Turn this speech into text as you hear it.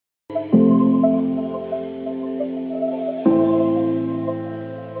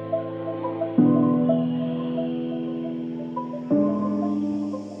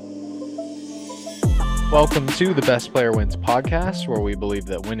Welcome to the Best Player Wins podcast, where we believe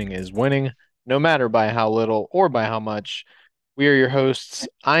that winning is winning, no matter by how little or by how much. We are your hosts.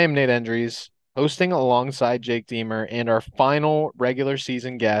 I am Nate Endries, hosting alongside Jake Deemer, and our final regular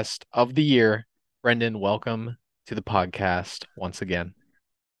season guest of the year, Brendan. Welcome to the podcast once again.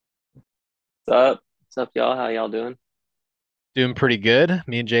 What's up? What's up, y'all? How y'all doing? Doing pretty good.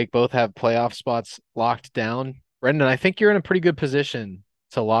 Me and Jake both have playoff spots locked down. Brendan, I think you're in a pretty good position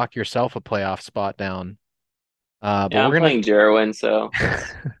to lock yourself a playoff spot down. But Yeah, I'm we're gonna playing Jerwin, so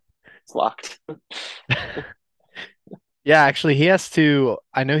it's locked. Yeah, actually, he has to.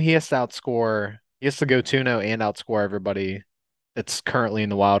 I know he has to outscore. He has to go 2-0 and outscore everybody that's currently in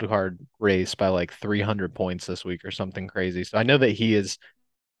the wild card race by like 300 points this week or something crazy. So I know that he is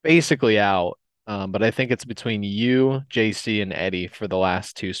basically out. But I think it's between you, JC, and Eddie for the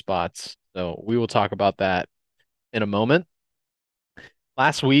last two spots. So we will talk about that in a moment.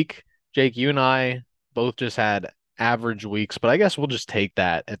 Last week, Jake, you and I both just had average weeks, but I guess we'll just take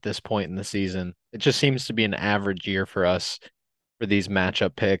that at this point in the season. It just seems to be an average year for us for these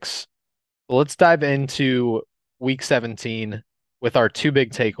matchup picks. Well, let's dive into week 17 with our two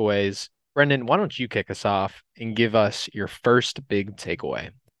big takeaways. Brendan, why don't you kick us off and give us your first big takeaway?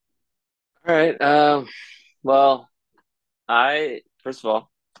 All right. Well, I first of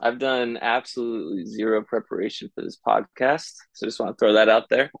all, I've done absolutely zero preparation for this podcast, so just want to throw that out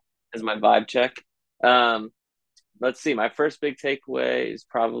there as my vibe check. Um, let's see. My first big takeaway is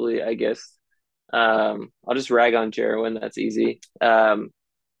probably, I guess, I'll just rag on Jerwin. That's easy.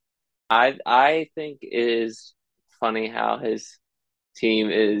 I think it is funny how his team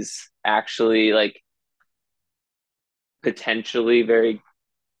is actually like potentially very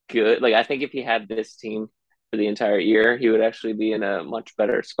good. Like I think if he had this team for the entire year, he would actually be in a much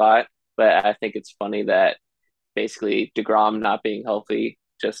better spot. But I think it's funny that basically DeGrom not being healthy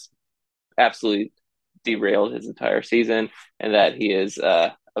just absolutely derailed his entire season, and that he is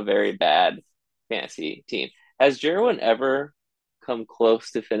a very bad fantasy team. Has Jerwin ever come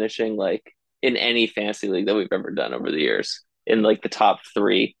close to finishing like in any fantasy league that we've ever done over the years in like the top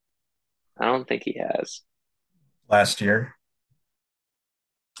three? I don't think he has. Last year.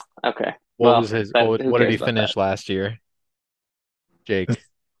 Okay, What well, was his, that who what did he cares about that? finish last year, Jake?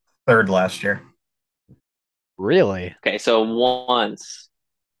 Third last year. Really? Okay, so once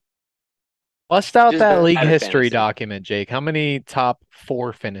Bust out just that bad league at history fantasy. document, Jake. How many top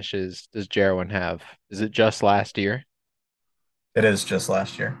four finishes does Jerwin have? Is it just last year? It is just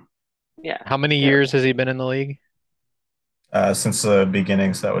last year. Yeah, How many years terrible. has he been in the league? Since the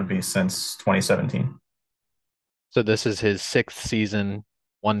beginning, so that would be since 2017. So this is his sixth season,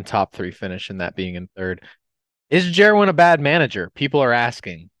 one top three finish, and that being in third. Is Jerwin a bad manager? People are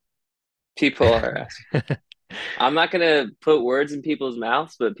asking. People are asking. I'm not gonna put words in people's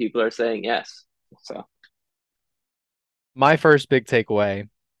mouths, but people are saying yes. So My first big takeaway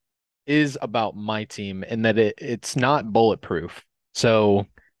is about my team in that it's not bulletproof. So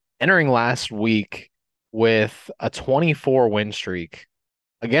entering last week with a 24 win streak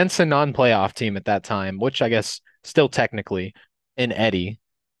against a non-playoff team at that time, which I guess still technically in Eddie,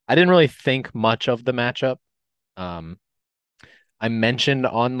 I didn't really think much of the matchup. Um, I mentioned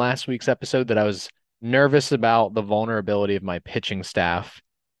on last week's episode that I was nervous about the vulnerability of my pitching staff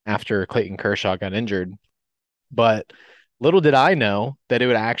after Clayton Kershaw got injured. But little did I know that it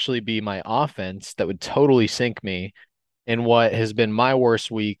would actually be my offense that would totally sink me in what has been my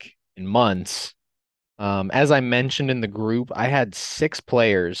worst week in months. As I mentioned in the group, I had six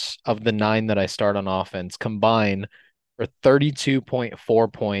players of the nine that I start on offense combine for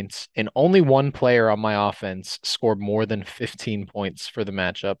 32.4 points, and only one player on my offense scored more than 15 points for the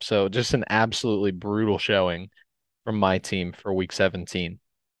matchup. So just an absolutely brutal showing from my team for week 17.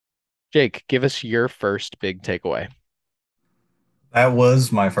 Jake, give us your first big takeaway. That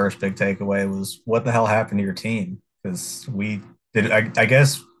was my first big takeaway was what the hell happened to your team? Because we did, I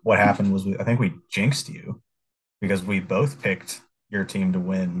guess what happened was I think we jinxed you because we both picked your team to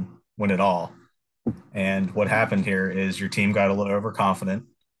win it all. And what happened here is your team got a little overconfident.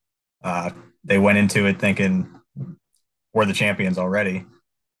 They went into it thinking we're the champions already,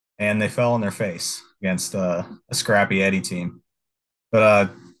 and they fell on their face against a scrappy Eddie team.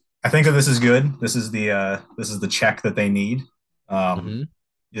 But I think that this is good. This is the check that they need. Um, Hmm.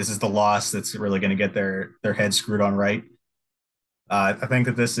 this is the loss that's really going to get their head screwed on right. I think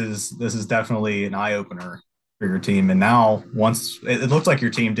that this is definitely an eye opener for your team. And now, once it looked like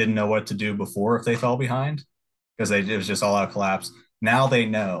your team didn't know what to do before if they fell behind because it was just all out collapse. Now they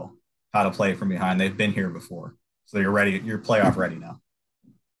know how to play from behind. They've been here before, so you're ready. You're playoff ready now.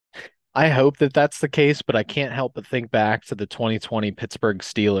 I hope that that's the case, but I can't help but think back to the 2020 Pittsburgh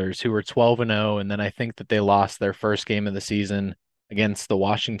Steelers, who were 12-0, and then I think that they lost their first game of the season against the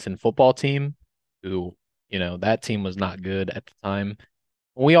Washington football team, who, that team was not good at the time.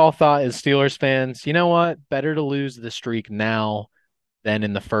 We all thought as Steelers fans, you know what? Better to lose the streak now than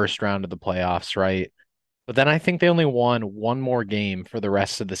in the first round of the playoffs, right? But then I think they only won one more game for the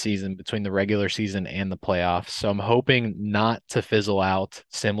rest of the season between the regular season and the playoffs. So I'm hoping not to fizzle out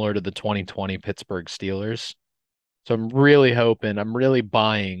similar to the 2020 Pittsburgh Steelers. So I'm really hoping, I'm really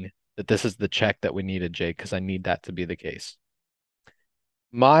buying that this is the check that we needed, Jake, because I need that to be the case.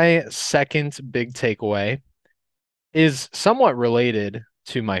 My second big takeaway is somewhat related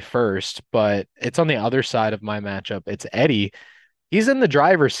to my first, but it's on the other side of my matchup. It's Eddie. He's in the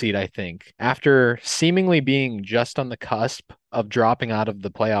driver's seat, I think, after seemingly being just on the cusp of dropping out of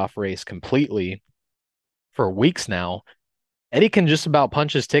the playoff race completely for weeks now. Eddie can just about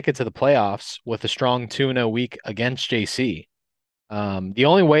punch his ticket to the playoffs with a strong 2-0 week against JC. The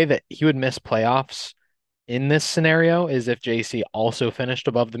only way that he would miss playoffs in this scenario is if JC also finished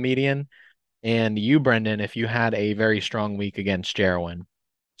above the median, and you, Brendan, if you had a very strong week against Jarwin.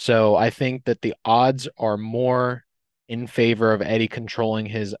 So I think that the odds are more in favor of Eddie controlling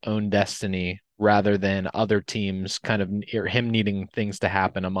his own destiny rather than other teams kind of or him needing things to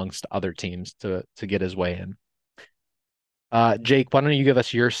happen amongst other teams to get his way in. Jake, why don't you give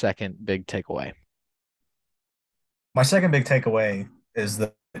us your second big takeaway? My second big takeaway is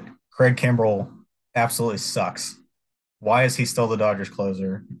that Craig Kimbrell absolutely sucks. Why is he still the Dodgers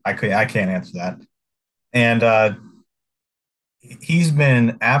closer? I can't answer that. And he's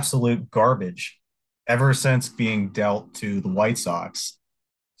been absolute garbage ever since being dealt to the White Sox.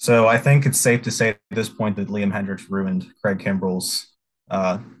 So I think it's safe to say at this point that Liam Hendricks ruined Craig Kimbrell's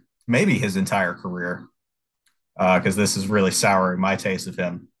uh, maybe his entire career because this is really souring my taste of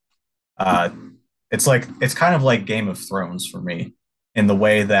him. Uh, it's kind of like Game of Thrones for me in the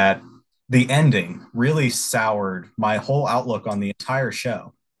way that the ending really soured my whole outlook on the entire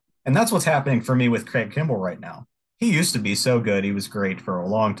show. And that's what's happening for me with Craig Kimbrell right now. He used to be so good, he was great for a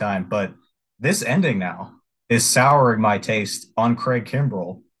long time, but this ending now is souring my taste on Craig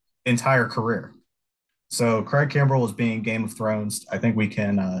Kimbrell entire career. So Craig Kimbrell is being Game of Thrones. I think we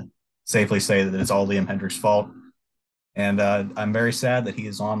can safely say that it's all Liam Hendricks' fault. And I'm very sad that he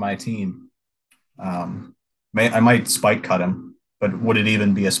is on my team. I might spike cut him, but would it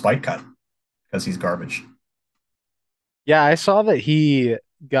even be a spike cut? Because he's garbage. Yeah, I saw that he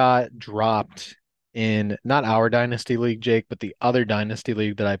got dropped in not our Dynasty League, Jake, but the other Dynasty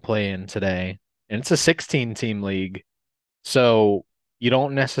League that I play in today. And it's a 16 team league. So you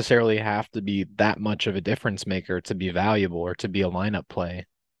don't necessarily have to be that much of a difference maker to be valuable or to be a lineup play.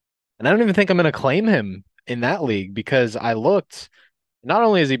 And I don't even think I'm going to claim him in that league because I looked, not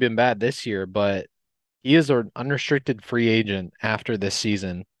only has he been bad this year, but he is an unrestricted free agent after this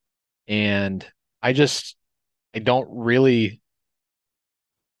season. And I just, I don't really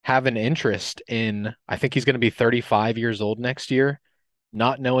have an interest in, I think he's going to be 35 years old next year,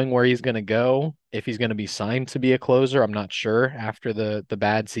 not knowing where he's going to go, if he's going to be signed to be a closer. I'm not sure after the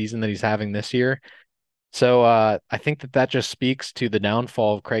bad season that he's having this year. So I think that just speaks to the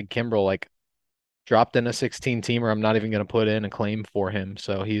downfall of Craig Kimbrell. Like dropped in a 16 teamer, I'm not even going to put in a claim for him.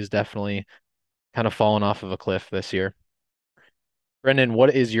 So he's definitely kind of fallen off of a cliff this year. Brendan,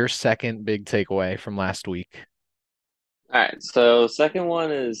 what is your second big takeaway from last week? All right, so second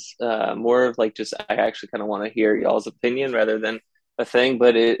one is more of like just I actually kind of want to hear y'all's opinion rather than a thing,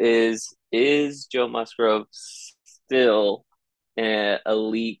 but it is Joe Musgrove still an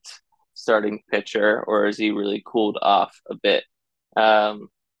elite starting pitcher, or is he really cooled off a bit? Um,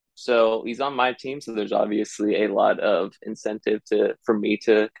 so he's on my team, so there's obviously a lot of incentive to for me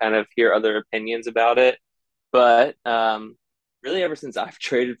to kind of hear other opinions about it. But really, ever since I've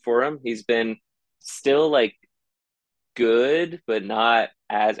traded for him, he's been still like good, but not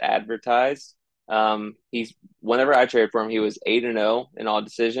as advertised. He's whenever I traded for him, he was 8-0 in all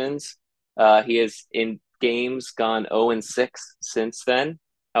decisions. He has in games gone 0-6 since then,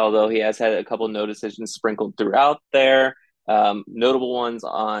 although he has had a couple no decisions sprinkled throughout there. Notable ones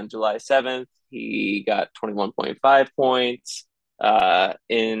on July 7th, he got 21.5 points.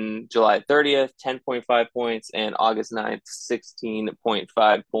 In July 30th, 10.5 points, and August 9th,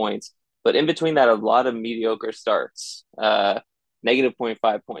 16.5 points. But in between that, a lot of mediocre starts. Negative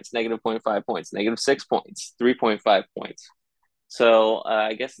 0.5 points, negative 0.5 points, negative 6 points, 3.5 points. So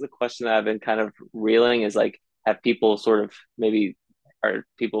I guess the question that I've been kind of reeling is like, have people sort of maybe are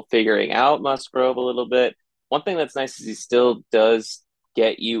people figuring out Musgrove a little bit? One thing that's nice is he still does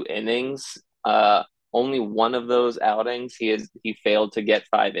get you innings. only one of those outings he failed to get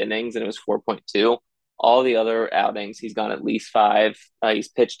 5 innings, and it was 4.2. All the other outings he's gone at least five. He's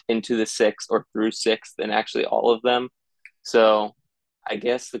pitched into the sixth or through sixth in actually all of them. So I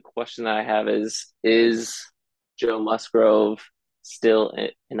guess the question that I have is Joe Musgrove still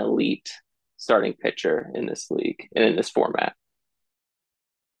an elite starting pitcher in this league and in this format?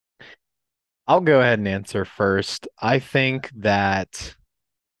 I'll go ahead and answer first. I think that,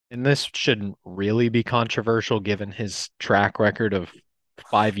 and this shouldn't really be controversial given his track record of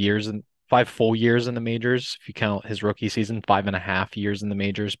 5 years and 5 full years in the majors. If you count his rookie season, 5.5 years in the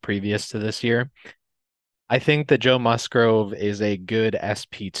majors previous to this year. I think that Joe Musgrove is a good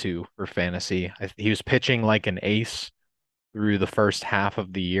SP2 for fantasy. He was pitching like an ace through the first half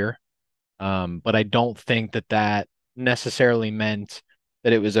of the year. But I don't think that that necessarily meant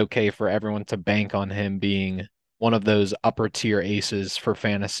that it was okay for everyone to bank on him being one of those upper tier aces for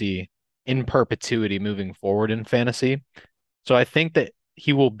fantasy in perpetuity moving forward in fantasy. So I think that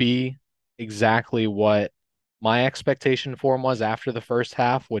he will be exactly what my expectation for him was after the first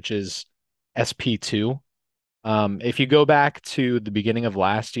half, which is SP2. If you go back to the beginning of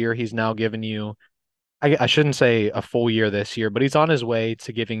last year, he's now given you, I shouldn't say a full year this year, but he's on his way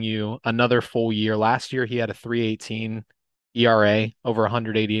to giving you another full year. Last year, he had a 3.18 ERA over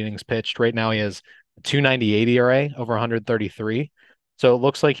 180 innings pitched. Right now, he has a 2.98 ERA over 133. So it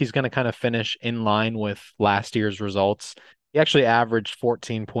looks like he's going to kind of finish in line with last year's results. He actually averaged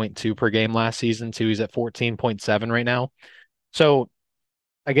 14.2 per game last season, too. He's at 14.7 right now. So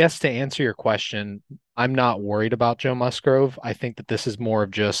I guess to answer your question, I'm not worried about Joe Musgrove. I think that this is more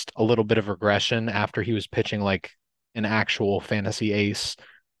of just a little bit of regression after he was pitching like an actual fantasy ace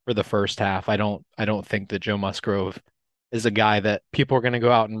for the first half. I don't think that Joe Musgrove is a guy that people are going to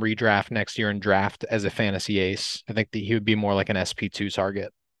go out and redraft next year and draft as a fantasy ace. I think that he would be more like an SP2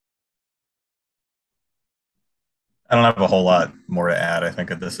 target. I don't have a whole lot more to add. I think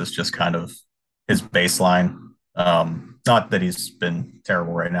that this is just kind of his baseline. Not that he's been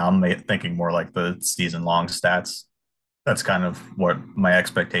terrible right now. I'm thinking more like the season long stats. That's kind of what my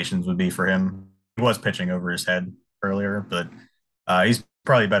expectations would be for him. He was pitching over his head earlier, but he's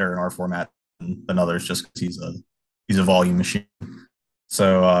probably better in our format than others just because he's a volume machine.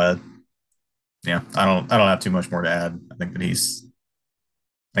 So yeah, I don't have too much more to add. I think he's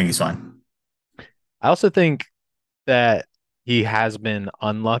fine. I also think that he has been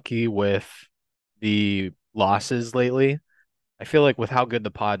unlucky with the losses lately. I feel like with how good the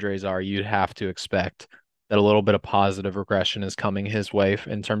Padres are, you'd have to expect that a little bit of positive regression is coming his way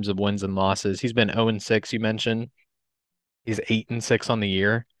in terms of wins and losses. He's been 0-6, you mentioned. He's 8-6 on the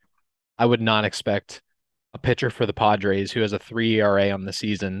year. I would not expect a pitcher for the Padres who has a 3 ERA on the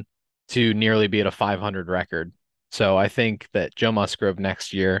season to nearly be at a 500 record. So I think that Joe Musgrove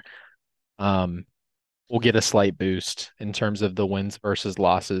next year um, will get a slight boost in terms of the wins versus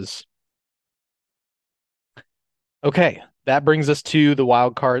losses. Okay, that brings us to the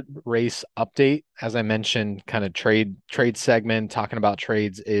wild card race update. As I mentioned, kind of trade segment talking about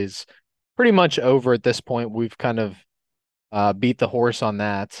trades is pretty much over at this point. We've kind of beat the horse on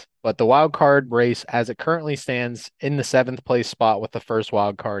that. But the wild card race, as it currently stands in the seventh place spot with the first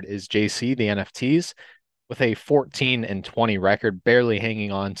wild card, is JC, the NFTs, with a 14-20 record, barely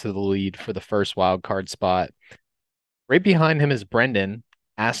hanging on to the lead for the first wild card spot. Right behind him is Brendan,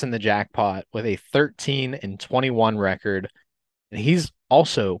 ass in the jackpot, with a 13-21 record. And he's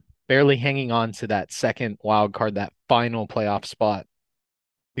also barely hanging on to that second wild card, that final playoff spot,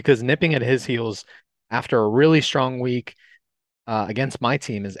 because nipping at his heels after a really strong week against my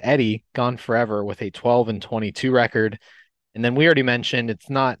team is Eddie, gone forever with a 12-22 record. And then we already mentioned it's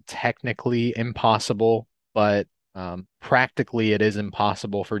not technically impossible, but practically it is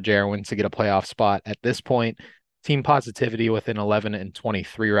impossible for Jarwin to get a playoff spot at this point. Team positivity with an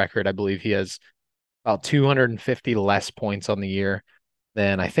 11-23 record. I believe he has about 250 less points on the year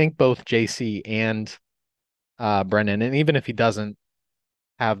than I think both JC and Brennan. And even if he doesn't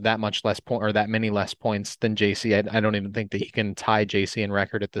have that much less point or that many less points than JC, I don't even think that he can tie JC in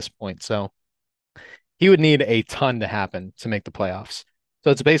record at this point. So he would need a ton to happen to make the playoffs.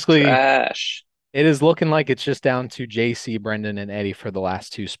 So it's basically Trash. It is looking like it's just down to JC, Brendan, and Eddie for the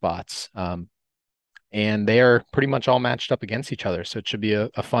last two spots. And they are pretty much all matched up against each other. So it should be a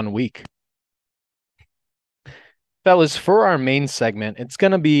fun week. Fellas, for our main segment, it's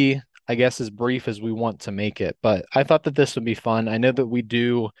going to be, I guess, as brief as we want to make it. But I thought that this would be fun. I know that we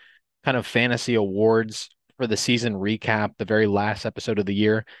do kind of fantasy awards for the season recap, the very last episode of the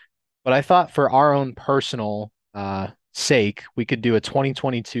year. But I thought for our own personal sake, we could do a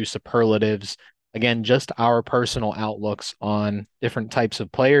 2022 superlatives. Again, just our personal outlooks on different types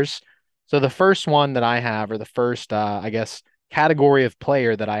of players. So the first one that I have, or the first, I guess, category of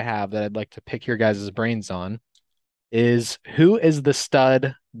player that I have that I'd like to pick your guys' brains on is who is the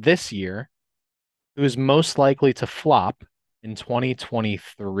stud this year who is most likely to flop in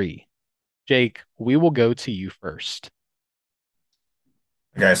 2023? Jake, we will go to you first.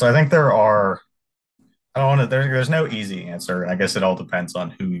 Okay, so I think there are. I don't want to. There's no easy answer. I guess it all depends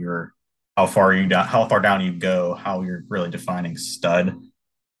on how far down you go, how you're really defining stud.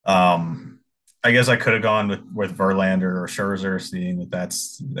 Um, I guess I could have gone with Verlander or Scherzer, seeing that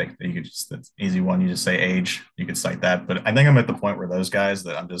that's like you could just that's an easy one. You just say age, you could cite that. But I think I'm at the point where those guys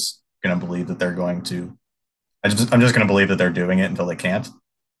that I'm just gonna believe that they're going to. I'm just gonna believe that they're doing it until they can't.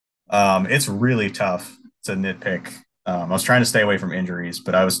 It's really tough to nitpick. I was trying to stay away from injuries,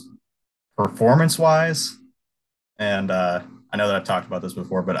 but I was performance wise, and I know that I've talked about this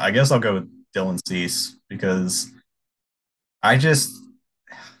before, but I guess I'll go with Dylan Cease because I just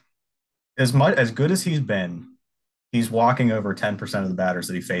as good as he's been, he's walking over 10% of the batters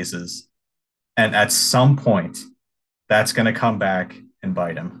that he faces. And at some point, that's going to come back and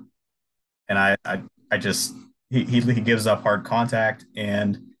bite him. And I just, he gives up hard contact.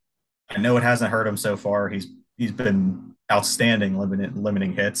 And I know it hasn't hurt him so far. He's been outstanding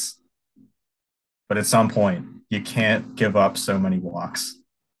limiting hits. But at some point, you can't give up so many walks.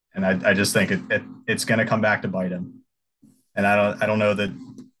 And I just think it's going to come back to bite him. And I don't know that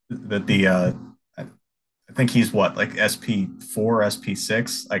the I think he's what, like SP4,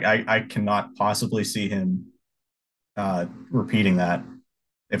 SP6. Like I cannot possibly see him repeating that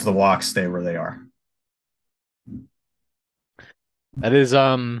if the walks stay where they are. That is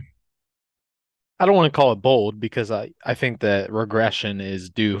I don't want to call it bold because I think that regression is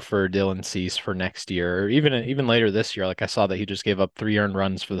due for Dylan Cease for next year or even later this year. Like I saw that he just gave up 3 earned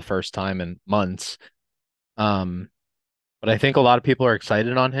runs for the first time in months. Um, but I think a lot of people are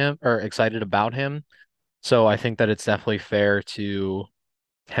excited on him or excited about him. So I think that it's definitely fair to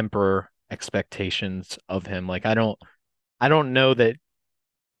temper expectations of him. Like I don't know that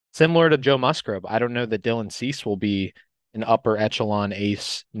similar to Joe Musgrove, I don't know that Dylan Cease will be an upper echelon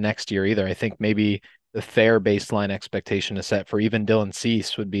ace next year either. I think maybe the fair baseline expectation to set for even Dylan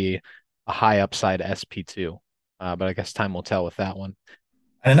Cease would be a high upside SP2. But I guess time will tell with that one.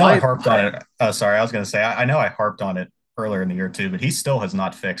 I know I My harped on it. Sorry, I was going to say I know I harped on it earlier in the year too, but he still has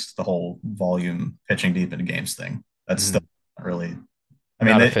not fixed the whole volume pitching deep into games thing. That's still not really. I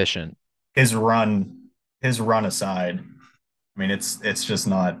mean, not efficient. his run aside. I mean, it's just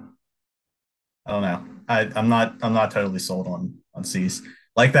not. I don't know. I'm not totally sold on Cease.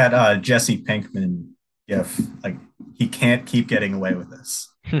 Like that Jesse Pinkman gif. Like he can't keep getting away with this.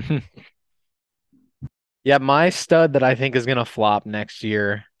 Yeah, my stud that I think is gonna flop next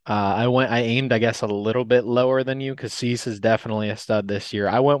year. I aimed, I guess, a little bit lower than you because Cease is definitely a stud this year.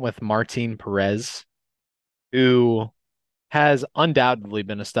 I went with Martin Perez, who has undoubtedly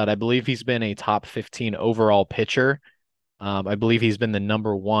been a stud. I believe he's been a top 15 overall pitcher. I believe he's been the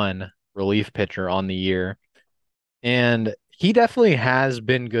number one relief pitcher on the year. And he definitely has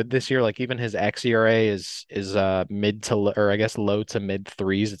been good this year. Like even his xERA is mid to or I guess low to mid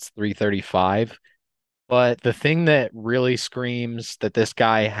threes. It's 335. But the thing that really screams that this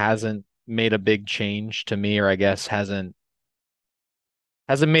guy hasn't made a big change to me, or I guess hasn't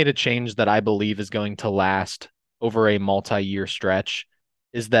made a change that I believe is going to last over a multi-year stretch,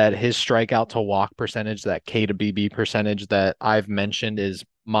 is that his strikeout to walk percentage, that K to BB percentage that I've mentioned is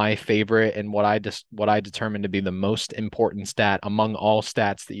my favorite and what I determine to be the most important stat among all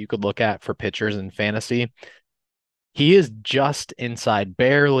stats that you could look at for pitchers in fantasy. He is just inside,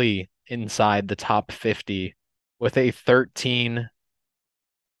 barely inside the top 50 with a 13.4%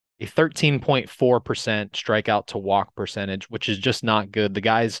 strikeout to walk percentage, which is just not good. The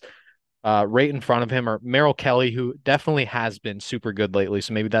guys right in front of him are Merrill Kelly, who definitely has been super good lately.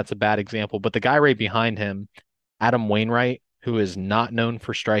 So maybe that's a bad example. But the guy right behind him, Adam Wainwright, who is not known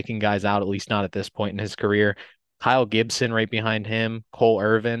for striking guys out, at least not at this point in his career. Kyle Gibson right behind him, Cole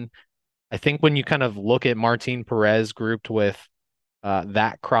Irvin. I think when you kind of look at Martin Perez grouped with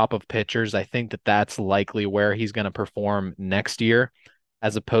that crop of pitchers, I think that that's likely where he's going to perform next year,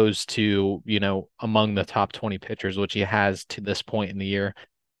 as opposed to, among the top 20 pitchers, which he has to this point in the year.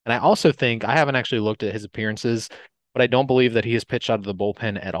 And I also think I haven't actually looked at his appearances, but I don't believe that he has pitched out of the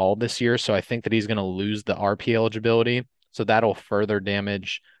bullpen at all this year. So I think that he's going to lose the RP eligibility. So that'll further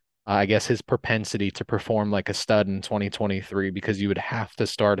damage, I guess, his propensity to perform like a stud in 2023 because you would have to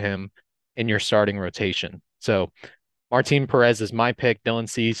start him in your starting rotation. So Martin Perez is my pick. Dylan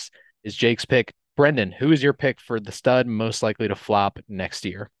Cease is Jake's pick. Brendan, who is your pick for the stud most likely to flop next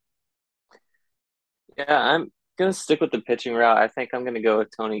year? Yeah, I'm gonna stick with the pitching route. I think I'm gonna go with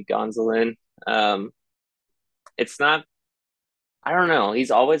Tony Gonsolin. Um, it's not. I don't know.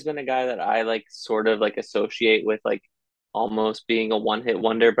 He's always been a guy that I like, sort of like associate with like almost being a one hit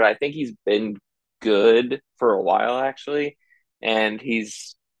wonder, but I think he's been good for a while actually, and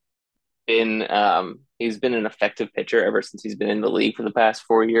he's been an effective pitcher ever since he's been in the league for the past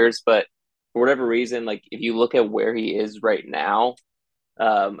 4 years. But for whatever reason, like if you look at where he is right now,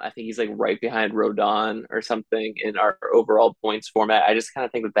 I think he's like right behind Rodon or something in our overall points format. I just kind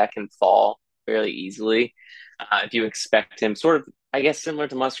of think that that can fall fairly easily if you expect him sort of, I guess, similar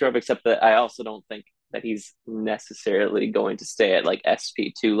to Musgrove, except that I also don't think that he's necessarily going to stay at like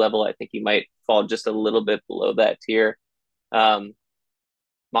SP2 level. I think he might fall just a little bit below that tier. Um,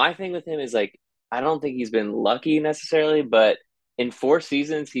 my thing with him is like, I don't think he's been lucky necessarily, but in 4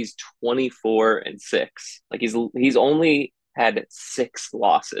 seasons, he's 24-6. Like he's only had 6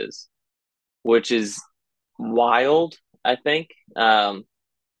 losses, which is wild, I think.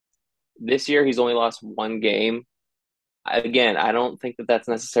 This year he's only lost 1 game. Again, I don't think that that's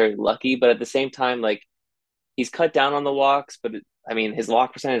necessarily lucky, but at the same time, like he's cut down on the walks, but I mean, his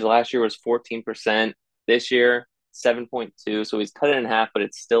walk percentage last year was 14%. This year, 7.2. So he's cut it in half, but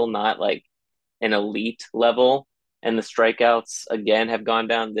it's still not like an elite level. And the strikeouts again have gone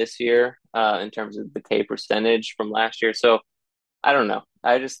down this year in terms of the K percentage from last year. So I don't know.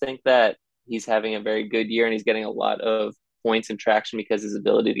 I just think that he's having a very good year and he's getting a lot of points and traction because his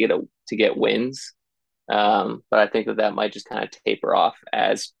ability to get wins. But I think that that might just kind of taper off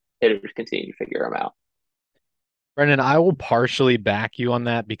as hitters continue to figure him out. Brendan, I will partially back you on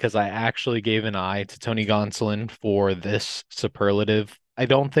that because I actually gave an eye to Tony Gonsolin for this superlative. I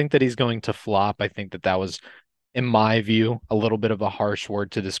don't think that he's going to flop. I think that that was, in my view, a little bit of a harsh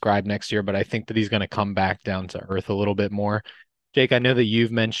word to describe next year, but I think that he's going to come back down to earth a little bit more. Jake, I know that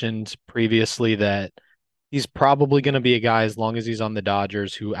you've mentioned previously that he's probably going to be a guy, as long as he's on the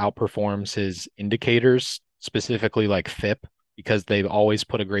Dodgers, who outperforms his indicators, specifically like FIP, because they've always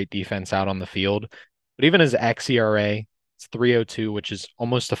put a great defense out on the field. But even his xERA, it's 3.02, which is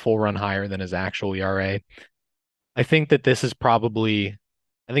almost a full run higher than his actual ERA. I think that this is probably,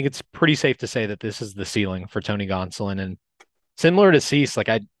 I think it's pretty safe to say that this is the ceiling for Tony Gonsolin. And similar to Cease,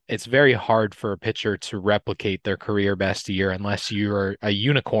 it's very hard for a pitcher to replicate their career best year unless you're a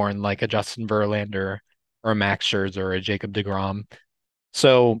unicorn like a Justin Verlander or a Max Scherzer or a Jacob deGrom.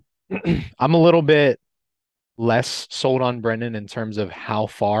 So I'm a little bit less sold on Brendan in terms of how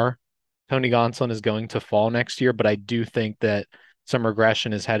far Tony Gonsolin is going to fall next year, but I do think that some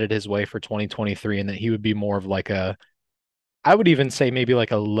regression is headed his way for 2023 and that he would be more of like I would even say maybe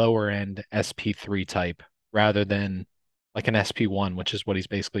like a lower end SP3 type rather than like an SP1, which is what he's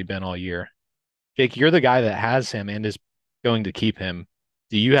basically been all year. Jake, you're the guy that has him and is going to keep him.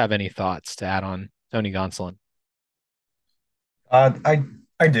 Do you have any thoughts to add on Tony Gonsolin? I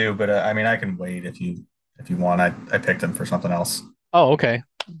do, but I mean I can wait if you want. I picked him for something else. Oh, okay.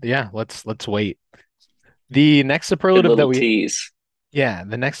 Yeah, let's wait. The next Good superlative that little we tease. Yeah,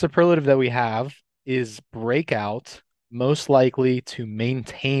 the next superlative that we have is breakout, most likely to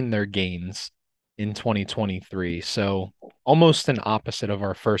maintain their gains in 2023. So almost an opposite of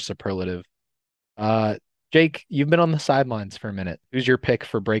our first superlative. Uh, Jake, you've been on the sidelines for a minute. Who's your pick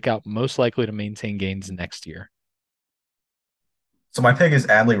for breakout, most likely to maintain gains next year? So my pick is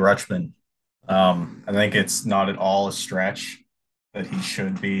Adley Rutschman. I think it's not at all a stretch that he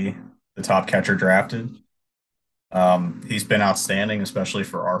should be the top catcher drafted. He's been outstanding, especially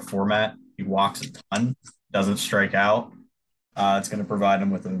for our format. He walks a ton, doesn't strike out. It's going to provide him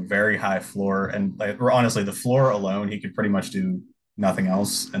with a very high floor. And like, honestly, the floor alone, he could pretty much do nothing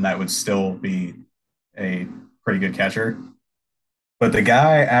else, and that would still be a pretty good catcher. But the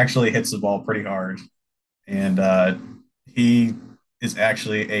guy actually hits the ball pretty hard, and he is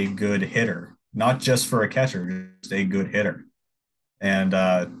actually a good hitter, not just for a catcher, just a good hitter. And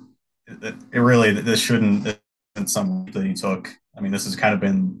it really, this shouldn't, this isn't something that he took. I mean, this has kind of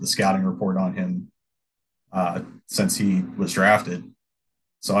been the scouting report on him since he was drafted.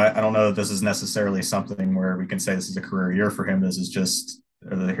 So I don't know if this is necessarily something where we can say this is a career year for him. This is just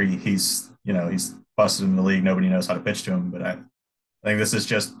he's busted in the league. Nobody knows how to pitch to him. But I think this is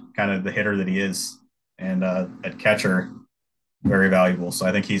just kind of the hitter that he is, and at catcher, very valuable. So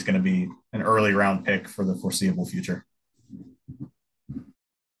I think he's going to be an early round pick for the foreseeable future.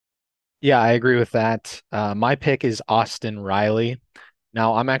 Yeah, I agree with that. My pick is Austin Riley.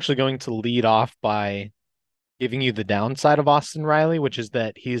 Now, I'm actually going to lead off by giving you the downside of Austin Riley, which is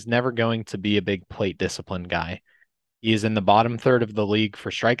that he's never going to be a big plate discipline guy. He is in the bottom third of the league for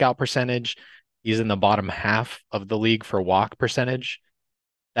strikeout percentage. He's in the bottom half of the league for walk percentage.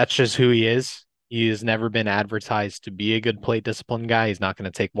 That's just who he is. He has never been advertised to be a good plate discipline guy. He's not going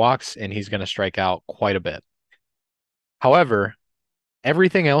to take walks and he's going to strike out quite a bit. However,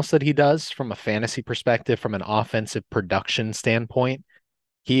 everything else that he does from a fantasy perspective, from an offensive production standpoint,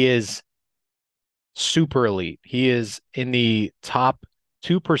 he is super elite. He is in the top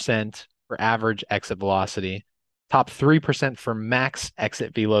 2% for average exit velocity, top 3% for max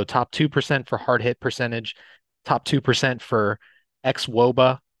exit velo, top 2% for hard hit percentage, top 2% for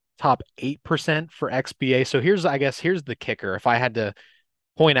xwOBA, top 8% for xBA. So here's the kicker. If I had to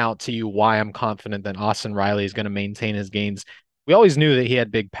point out to you why I'm confident that Austin Riley is going to maintain his gains, we always knew that he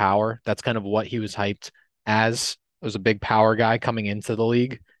had big power. That's kind of what he was hyped as. Was a big power guy coming into the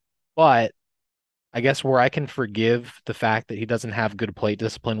league. But I guess where I can forgive the fact that he doesn't have good plate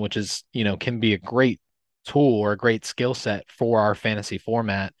discipline, which is, can be a great tool or a great skill set for our fantasy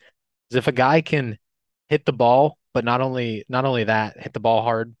format, is if a guy can hit the ball, but not only that, hit the ball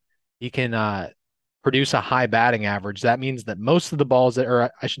hard, he can produce a high batting average. That means that most of the balls that,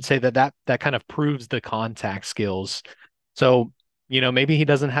 or I should say that kind of proves the contact skills. So, maybe he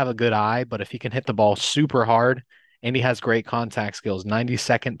doesn't have a good eye, but if he can hit the ball super hard and he has great contact skills,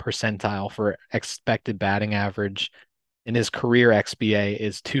 92nd percentile for expected batting average, and his career XBA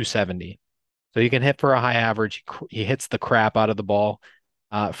is 270. So he can hit for a high average. He hits the crap out of the ball.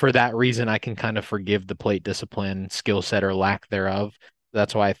 For that reason, I can kind of forgive the plate discipline, skill set, or lack thereof.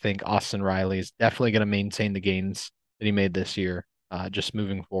 That's why I think Austin Riley is definitely going to maintain the gains that he made this year, just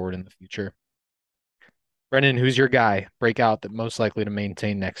moving forward in the future. Brendan, who's your guy breakout that most likely to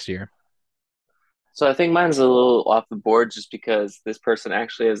maintain next year? So I think mine's a little off the board just because this person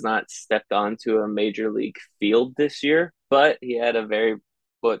actually has not stepped onto a major league field this year, but he had a very,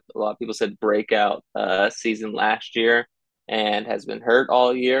 what a lot of people said, breakout season last year and has been hurt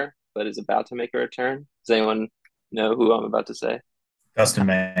all year, but is about to make a return. Does anyone know who I'm about to say? Dustin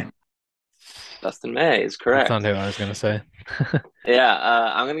May. Dustin May is That's correct. not who I was going to say. Yeah,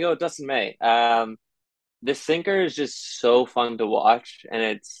 I'm gonna go with Dustin May. This sinker is just so fun to watch, and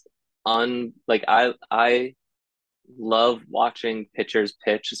it's I love watching pitchers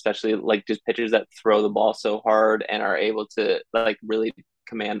pitch, especially like just pitchers that throw the ball so hard and are able to like really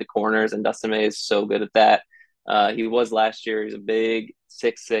command the corners. And Dustin May is so good at that. He was last year. He's a big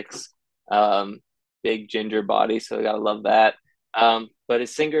 6'6", big ginger body, so I gotta love that. But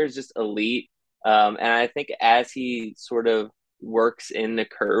his sinker is just elite. And I think as he sort of works in the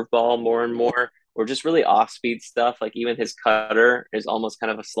curveball more and more, or just really off speed stuff, like even his cutter is almost kind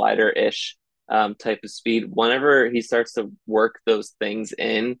of a slider ish type of speed. Whenever he starts to work those things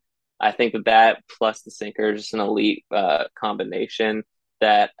in, I think that plus the sinker is just an elite combination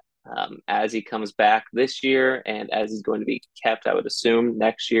that as he comes back this year and as he's going to be kept, I would assume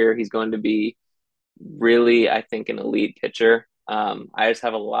next year he's going to be really, I think, an elite pitcher. I just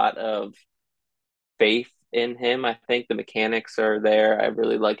have a lot of faith in him. I think the mechanics are there. I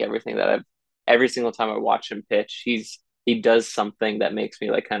really like everything that every single time I watch him pitch, he does something that makes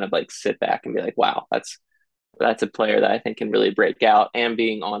me like kind of like sit back and be like, wow, that's a player that I think can really break out. And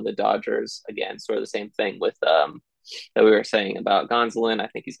being on the Dodgers again, sort of the same thing with that we were saying about Gonsolin. I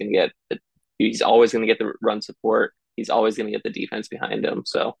think he's always gonna get the run support. He's always gonna get the defense behind him.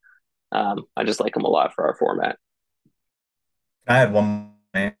 So I just like him a lot for our format. I had one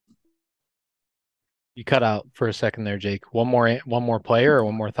name. You cut out for a second there, Jake. One more player or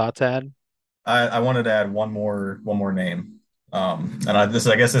one more thought to add? I wanted to add one more name. And I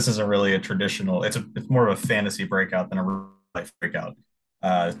guess this isn't really a traditional. It's more of a fantasy breakout than a real life breakout.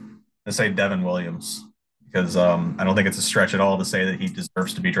 Let's say Devin Williams because I don't think it's a stretch at all to say that he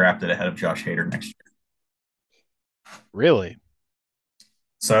deserves to be drafted ahead of Josh Hader next year. Really?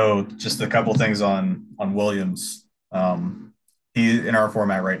 So just a couple things on Williams. He in our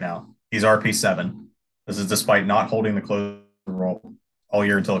format right now. He's RP7. This is despite not holding the closer role all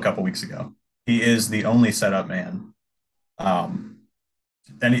year until a couple weeks ago. He is the only setup man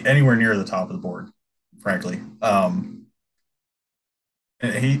anywhere near the top of the board, frankly.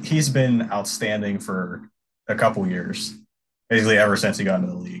 He's been outstanding for a couple years, basically ever since he got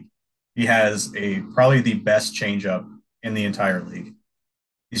into the league. He has probably the best changeup in the entire league.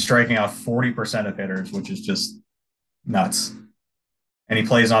 He's striking out 40% of hitters, which is just nuts. And he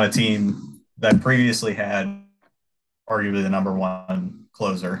plays on a team that previously had arguably the number one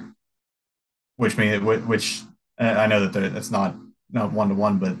closer, which I know that it's not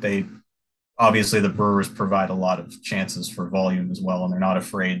 1-to-1, but obviously the Brewers provide a lot of chances for volume as well, and they're not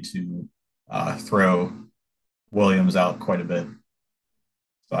afraid to throw Williams out quite a bit.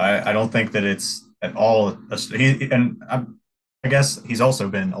 So I don't think that it's at all. I guess he's also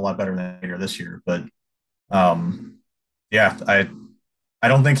been a lot better than Hader this year, but yeah, I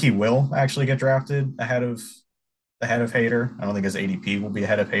don't think he will actually get drafted ahead of Hader. I don't think his ADP will be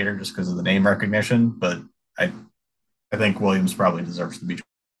ahead of Hader just because of the name recognition, but I I think Williams probably deserves to be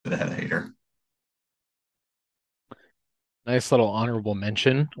drafted ahead of Hader. Nice little honorable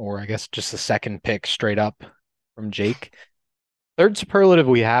mention, or I guess just a second pick straight up from Jake. Third superlative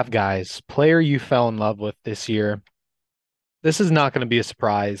we have, guys. Player you fell in love with this year. This is not going to be a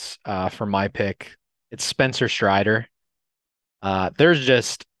surprise for my pick. It's Spencer Strider. There's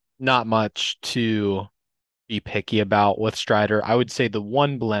just not much to be picky about with Strider. I would say the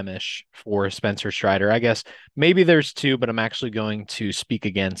one blemish for Spencer Strider, I guess maybe there's two, but I'm actually going to speak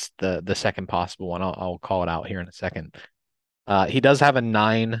against the second possible one. I'll call it out here in a second. He does have a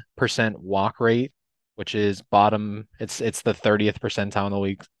 9% walk rate, which is bottom. It's the 30th percentile in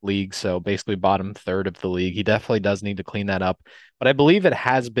the league, so basically bottom third of the league. He definitely does need to clean that up, but I believe it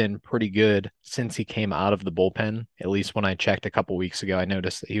has been pretty good since he came out of the bullpen. At least when I checked a couple weeks ago, I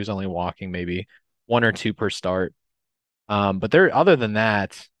noticed that he was only walking maybe one or two per start. But other than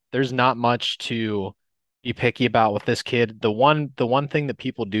that, there's not much to be picky about with this kid. The one thing that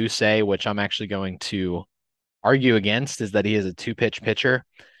people do say, which I'm actually going to argue against, is that he is a two-pitch pitcher,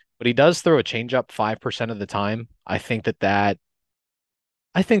 but he does throw a changeup 5% of the time. I think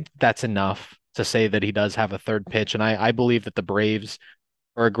that's enough to say that he does have a third pitch, and I believe that the Braves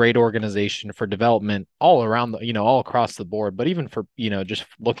are a great organization for development all around all across the board, but even for, just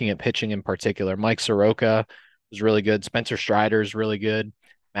looking at pitching in particular. Mike Soroka was really good. Spencer Strider is really good.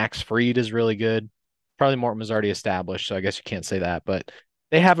 Max Fried is really good. Charlie Morton was already established, so I guess you can't say that, but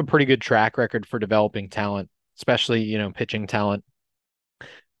they have a pretty good track record for developing talent, especially, pitching talent.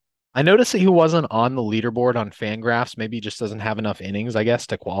 I noticed that he wasn't on the leaderboard on Fangraphs. Maybe he just doesn't have enough innings, I guess,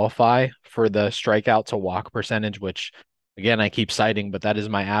 to qualify for the strikeout to walk percentage, which again I keep citing, but that is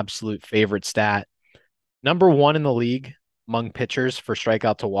my absolute favorite stat. Number one in the league among pitchers for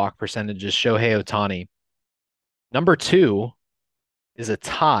strikeout to walk percentage is Shohei Ohtani. Number two is a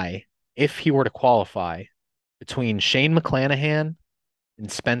tie, if he were to qualify, between Shane McClanahan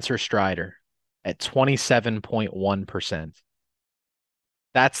and Spencer Strider at 27.1%.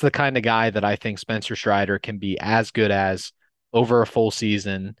 That's the kind of guy that I think Spencer Strider can be as good as over a full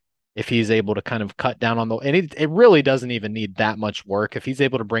season if he's able to kind of cut down on and it really doesn't even need that much work. If he's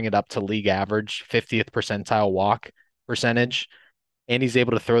able to bring it up to league average, 50th percentile walk percentage, and he's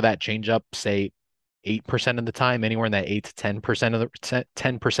able to throw that changeup, say 8% of the time, anywhere in that 8 to 10% of the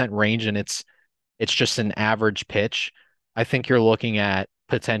 10% range, and it's just an average pitch, I think you're looking at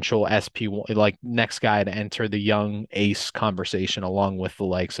potential SP1, like next guy to enter the young ace conversation along with the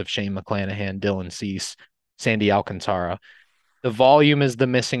likes of Shane McClanahan, Dylan Cease, Sandy Alcantara. The volume is the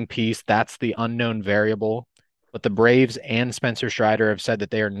missing piece. That's the unknown variable. But the Braves and Spencer Strider have said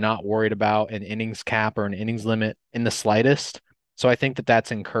that they are not worried about an innings cap or an innings limit in the slightest. So I think that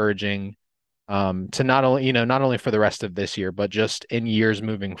that's encouraging to not only for the rest of this year, but just in years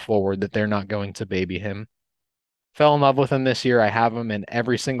moving forward, that they're not going to baby him. Fell in love with him this year. I have him in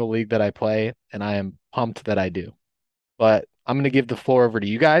every single league that I play, and I am pumped that I do. But I'm going to give the floor over to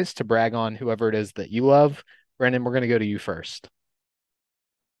you guys to brag on whoever it is that you love. Brendan, we're going to go to you first.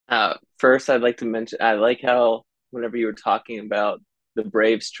 First, I'd like to mention I like how whenever you were talking about the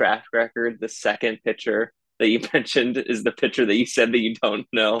Braves track record, the second pitcher that you mentioned is the pitcher that you said that you don't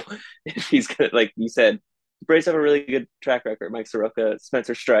know if he's gonna, like you said, the Braves have a really good track record. Mike Soroka,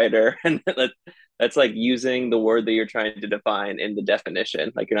 Spencer Strider, and that's like using the word that you're trying to define in the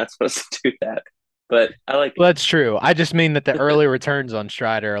definition. Like you're not supposed to do that. But I like. Well, that's true. I just mean that the early returns on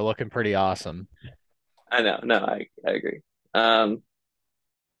Strider are looking pretty awesome. I know. No, I agree.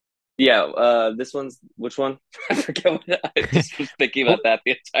 Yeah, this one's which one? I forget what I just was thinking about that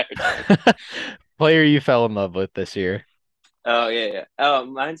the entire time. Player you fell in love with this year. Oh yeah, yeah. Oh,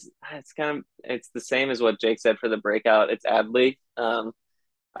 mine's it's the same as what Jake said for the breakout. It's Adley.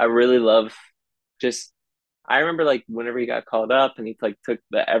 I really love just I remember like whenever he got called up and he like took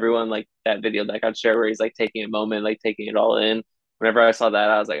the everyone like that video that got shared where he's like taking a moment, like taking it all in. Whenever I saw that,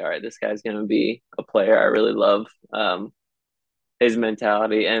 I was like, all right, this guy's gonna be a player I really love. His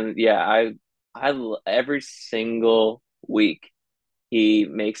mentality, and yeah, every single week he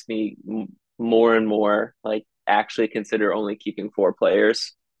makes me more and more like actually consider only keeping four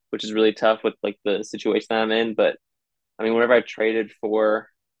players, which is really tough with like the situation that I'm in. But I mean, whenever I traded for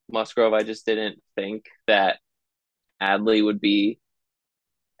Musgrove, I just didn't think that Adley would be.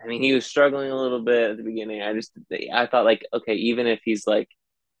 I mean, he was struggling a little bit at the beginning. I thought like, okay, even if he's like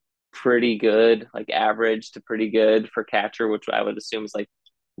pretty good, like average to pretty good for catcher, which I would assume is like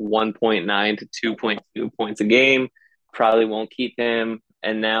 1.9 to 2.2 points a game, probably won't keep him.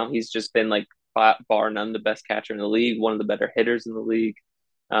 And now he's just been like bar none the best catcher in the league, one of the better hitters in the league.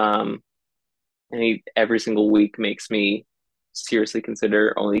 Um, and he every single week makes me seriously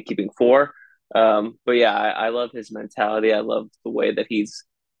consider only keeping four. But yeah, I love his mentality. I love the way that he's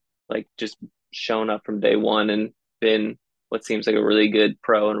like just shown up from day one and been what seems like a really good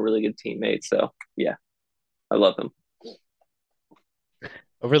pro and a really good teammate. So yeah, I love him.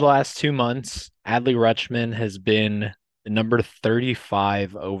 Over the last 2 months, Adley Rutschman has been the number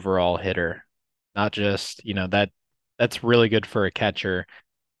 35 overall hitter. Not just, that's really good for a catcher.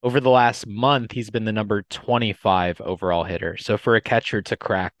 Over the last month, he's been the number 25 overall hitter. So for a catcher to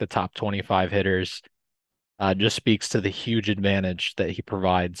crack the top 25 hitters, just speaks to the huge advantage that he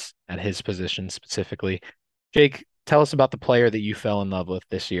provides at his position specifically. Jake, tell us about the player that you fell in love with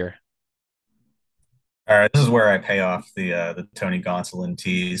this year. All right, this is where I pay off the Tony Gonsolin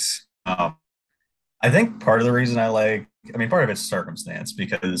tease. I think part of the reason I mean, part of it's circumstance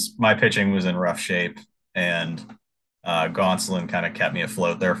because my pitching was in rough shape, and Gonsolin kind of kept me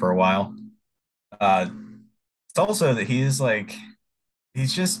afloat there for a while. Uh, it's also that he's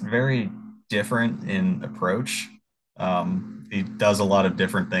just very different in approach. He does a lot of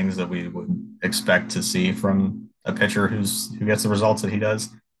different things that we would expect to see from a pitcher who gets the results that he does.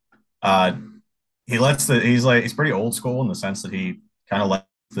 Uh, he's pretty old school in the sense that he kind of lets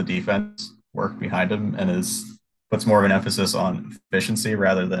the defense work behind him and is puts more of an emphasis on efficiency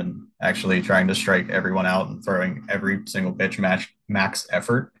rather than actually trying to strike everyone out and throwing every single pitch max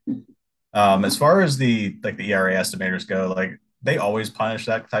effort. As far as the ERA estimators go, like they always punish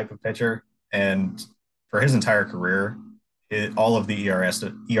that type of pitcher, and for his entire career, all of the ERA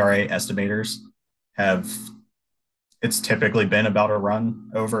estimators have it's typically been about a run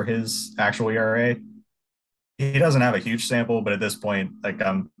over his actual ERA. He doesn't have a huge sample, but at this point,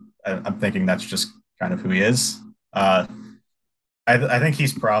 I'm thinking that's just kind of who he is. Uh, I think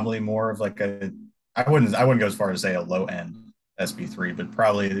he's probably more of like a I wouldn't go as far as say a low end SP3, but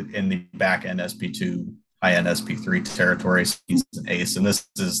probably in the back end SP2, high end SP3 territory. He's an ace, and this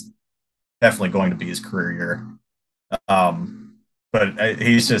is definitely going to be his career year. But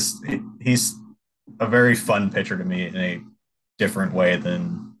he's a very fun pitcher to me in a different way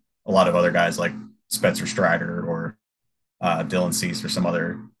than a lot of other guys like Spencer Strider or Dylan Cease or some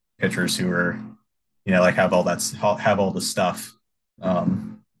other pitchers who are, like have all the stuff.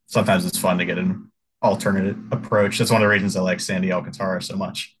 Sometimes it's fun to get an alternate approach. That's one of the reasons I like Sandy Alcantara so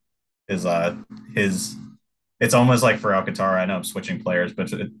much. Is his It's almost like for Alcantara. I know I'm switching players,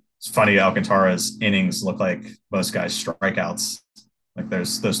 but it's funny. Alcantara's innings look like most guys' strikeouts. Like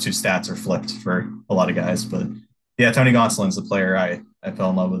those two stats are flipped for a lot of guys. But yeah, Tony Gonsolin's the player I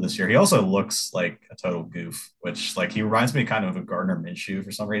fell in love with this year. He also looks like a total goof, which like he reminds me kind of a Gardner Minshew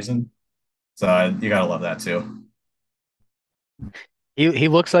for some reason. So you gotta love that too. He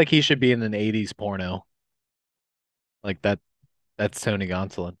looks like he should be in an 80s porno. Like that's Tony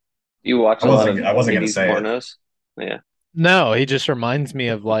Gonsolin. You watch I a lot wasn't of I wasn't gonna 80s say it. pornos? Yeah. No, he just reminds me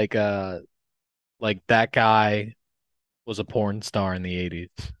of like that guy was a porn star in the 80s.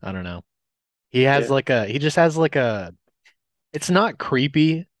 I don't know. Yeah. He just has like a it's not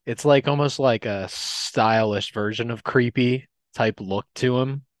creepy. It's like almost like a stylish version of creepy type look to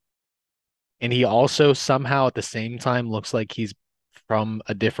him. And he also somehow at the same time looks like he's from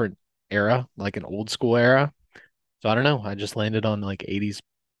a different era, like an old school era. So I don't know. I just landed on like 80s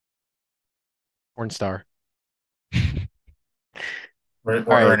porn star. All We're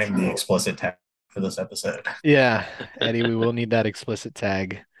right. earning the explicit tag for this episode. Yeah, Eddie, we will need that explicit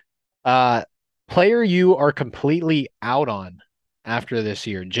tag. Uh, player you are completely out on after this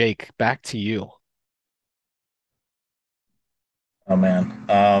year. Jake, back to you. Oh man.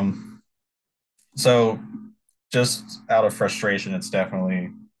 So just out of frustration, it's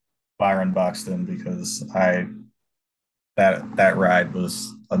definitely Byron Buxton because I that ride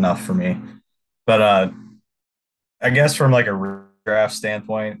was enough for me. But I guess from like a draft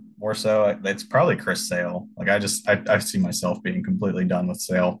standpoint, more so, it's probably Chris Sale. Like I see myself being completely done with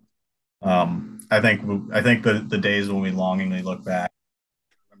Sale. I think the days when we longingly look back,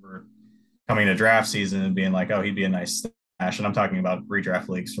 I remember coming to draft season and being like, oh, he'd be a nice stash. And I'm talking about redraft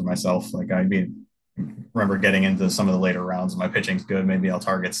leagues for myself. Like remember getting into some of the later rounds. My pitching's good. Maybe I'll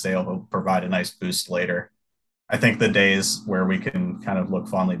target Sale. He'll provide a nice boost later. I think the days where we can kind of look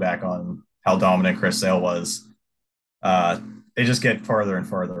fondly back on how dominant Chris Sale was, uh, they just get farther and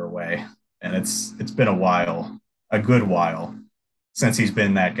farther away. And it's been a while, a good while, since he's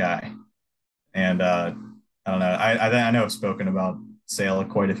been that guy. And I don't know. I know I've spoken about Sale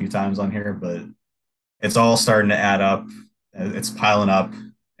quite a few times on here, but it's all starting to add up. It's piling up,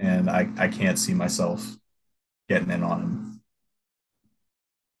 and I can't see myself getting in on him.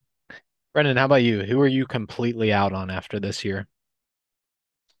 Brendan, how about you? Who are you completely out on after this year?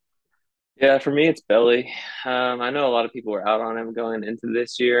 Yeah, for me, it's Billy. I know a lot of people were out on him going into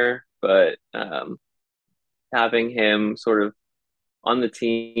this year, but having him sort of on the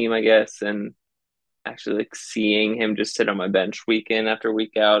team, I guess, and actually like seeing him just sit on my bench week in after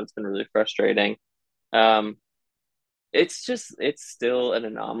week out, it's been really frustrating. Um, it's still an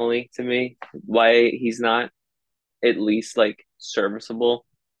anomaly to me why he's not at least like serviceable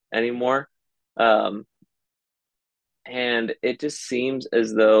anymore. Um, and it just seems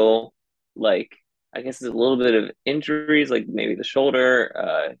as though like I guess there's a little bit of injuries, like maybe the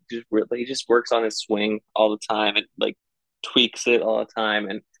shoulder. He just works on his swing all the time and like tweaks it all the time,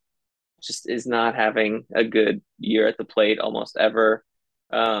 and just is not having a good year at the plate almost ever.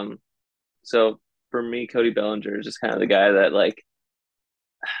 Um, so for me, Cody Bellinger is just kind of the guy that like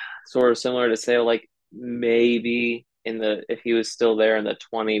sort of similar to Sale, like maybe in the if he was still there in the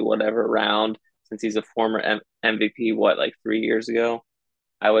 20 whatever round, since he's a former MVP, what like 3 years ago,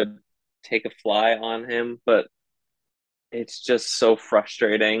 I would take a fly on him. But it's just so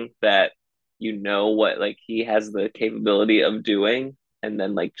frustrating that you know what like he has the capability of doing, and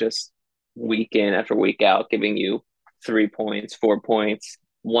then like just week in after week out giving you 3 points, 4 points,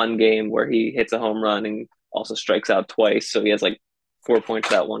 one game where he hits a home run and also strikes out twice. So he has like 4 points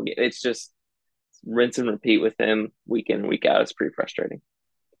that one game. It's just rinse and repeat with him week in and week out. It's pretty frustrating.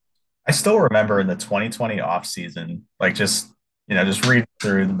 I still remember in the 2020 off season, like just read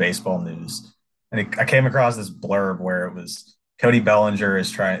through the baseball news, and I came across this blurb where it was Cody Bellinger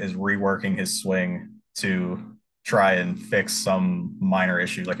is reworking his swing to try and fix some minor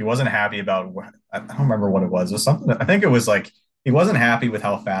issue. Like he wasn't happy about I don't remember what it was. It was something I think it was like he wasn't happy with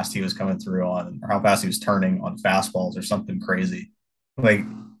how fast he was coming through on or how fast he was turning on fastballs or something crazy. Like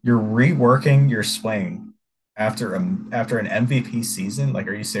you're reworking your swing after an MVP season? Like,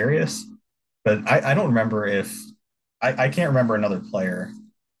 are you serious? But I don't remember if I can't remember another player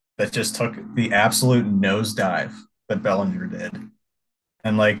that just took the absolute nosedive that Bellinger did.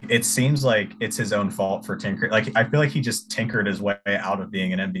 And like it seems like it's his own fault for tinkering. Like I feel like he just tinkered his way out of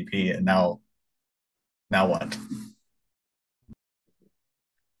being an MVP, and now what?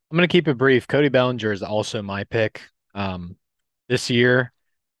 I'm going to keep it brief. Cody Bellinger is also my pick. Um, this year,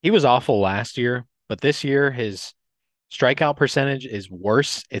 he was awful last year, but this year his strikeout percentage is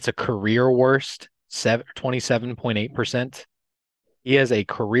worse. It's a career worst, 27.8%. He has a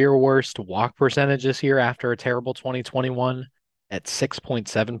career worst walk percentage this year after a terrible 2021 at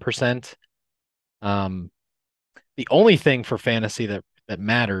 6.7%. Um, the only thing for fantasy that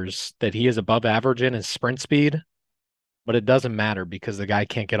matters that he is above average in is sprint speed, but it doesn't matter because the guy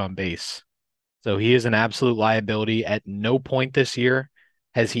can't get on base. So he is an absolute liability. At no point this year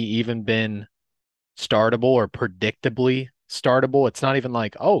has he even been startable or predictably startable. It's not even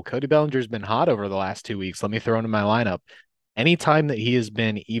like, oh, Cody Bellinger's been hot over the last 2 weeks. Let me throw him in my lineup. Anytime that he has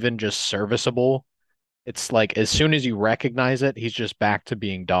been even just serviceable, it's like as soon as you recognize it, he's just back to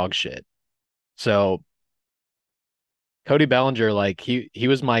being dog shit. So Cody Bellinger, like he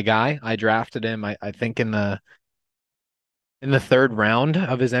was my guy. I drafted him, I think in the third round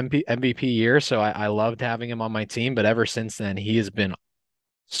of his MVP year. So I loved having him on my team. But ever since then, he has been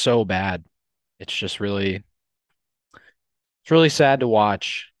so bad. It's just really it's really sad to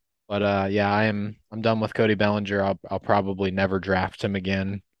watch. But yeah, I'm done with Cody Bellinger. I'll probably never draft him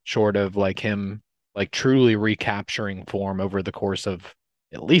again, short of like him like truly recapturing form over the course of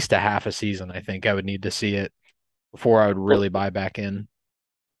at least a half a season. I think I would need to see it before I would Well, really buy back in.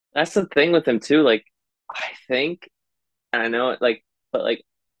 that's the thing with him too. Like, I think, and I know it, like, but like,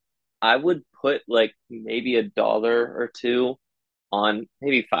 I would put like maybe $1 or two on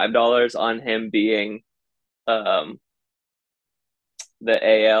maybe $5 on him being um the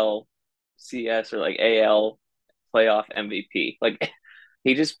ALCS or like AL playoff MVP. Like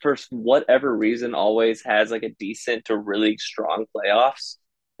he just for whatever reason always has like a decent to really strong playoffs.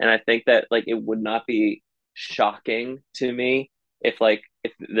 And I think that like it would not be shocking to me if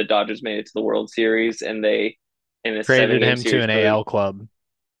the Dodgers made it to the World Series and they in a seven Traded game him to series an for the AL club.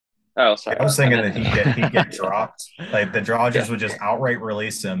 oh Yeah, I sorry was I thinking meant that he'd get dropped. Like the yeah Dodgers would just outright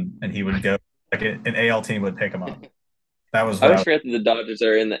release him, and he would go like an AL team would pick him up. That was I what I always was. forget that the Dodgers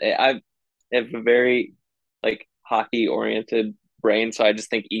are in the I have a very like hockey oriented brain, so I just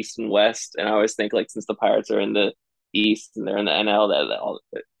think East and West, and I always think like since the Pirates are in the East and they're in the NL, that all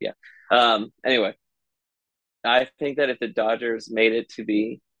yeah. Anyway, I think that if the Dodgers made it to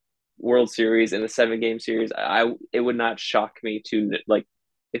the World Series in a 7 game series, I it would not shock me to like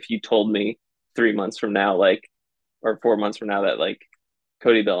if you told me 3 months from now, like or 4 months from now, that like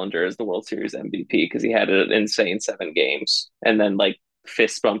Cody Bellinger is the World Series MVP because he had an insane 7 games and then like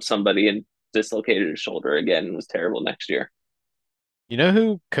fist bumped somebody and dislocated his shoulder again and was terrible next year. You know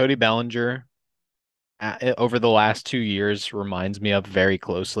who Cody Bellinger over the last 2 years reminds me of very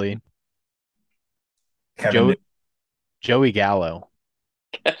closely? Kevin Joe Newton. Joey Gallo.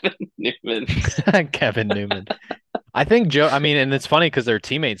 Kevin Newman. Kevin Newman. I think Joe, I mean, and it's funny because they're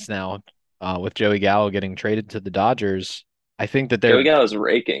teammates now, with Joey Gallo getting traded to the Dodgers. I think that Joey they're, Gallo's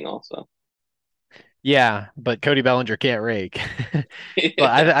raking also. yeah, but Cody Bellinger can't rake. But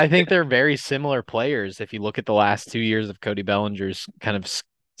Yeah. I think they're very similar players if you look at the last 2 years of Cody Bellinger's kind of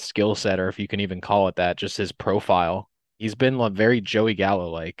skill set, or if you can even call it that, just his profile. He's been like very Joey Gallo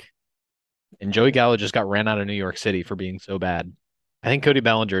like, and Joey Gallo just got ran out of New York City for being so bad. I think Cody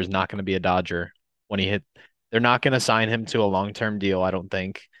Bellinger is not going to be a Dodger when he hit. They're not going to sign him to a long-term deal, I don't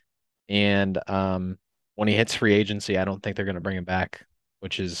think. And when he hits free agency, I don't think they're going to bring him back,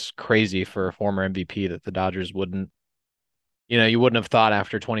 which is crazy for a former MVP that the Dodgers wouldn't. You wouldn't have thought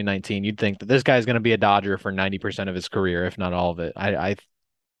after 2019. You'd think that this guy's going to be a Dodger for 90% of his career, if not all of it. I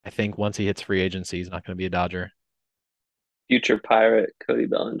think once he hits free agency, he's not going to be a Dodger. Future Pirate Cody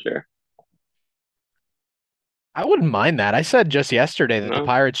Bellinger. I wouldn't mind that. I said just yesterday that the No.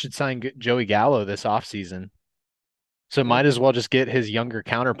 Pirates should sign Joey Gallo this offseason. So Yeah. might as well just get his younger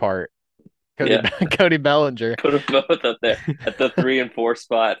counterpart, Cody Yeah. Cody Bellinger. Put them both up there at the 3 and 4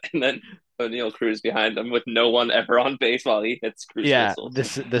 spot, and then O'Neill Cruz behind them with no one ever on base while he hits Cruz Yeah,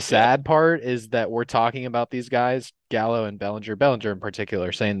 whistles. the Yeah. sad part is that we're talking about these guys, Gallo and Bellinger in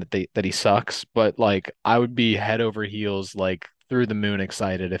particular, saying that he sucks, but like I would be head over heels, like through the moon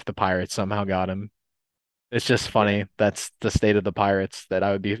excited if the Pirates somehow got him. It's just Yeah. funny. That's the state of the Pirates that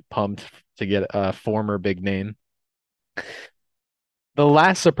I would be pumped to get a former big name. The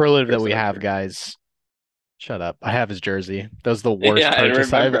last superlative that Chris we have, Archer. guys. Shut up. I have his jersey. That was the Yeah, worst I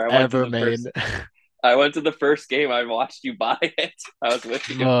purchase I've remember. ever made. I went to the first game. I watched you buy it. I was with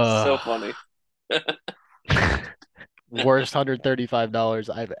you. So Ugh. funny. Worst $135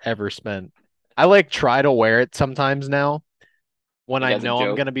 I've ever spent. I like try to wear it sometimes now when Like I as a know I'm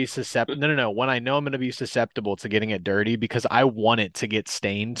joke. gonna be susceptible. No, no, no. When I know I'm gonna be susceptible to getting it dirty because I want it to get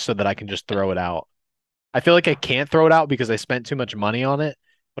stained so that I can just throw it out. I feel like I can't throw it out because I spent too much money on it,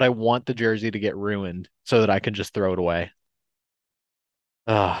 but I want the jersey to get ruined so that I can just throw it away.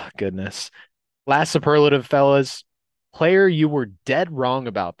 Oh, goodness. Last superlative, fellas. Player you were dead wrong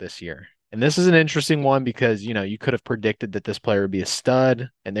about this year. And this is an interesting one because, you could have predicted that this player would be a stud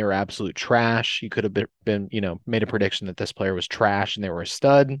and they were absolute trash. You could have made a prediction that this player was trash and they were a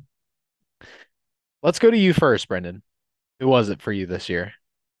stud. Let's go to you first, Brendan. Who was it for you this year?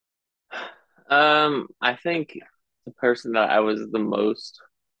 I think the person that I was the most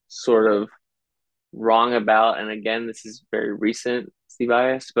sort of wrong about, and again, this is very recent,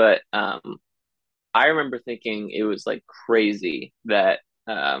 bias, but I remember thinking it was like crazy that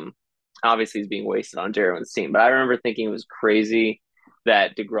obviously he's being wasted on Jarwin's team, but I remember thinking it was crazy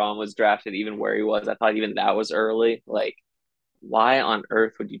that DeGrom was drafted even where he was. I thought even that was early. Like, why on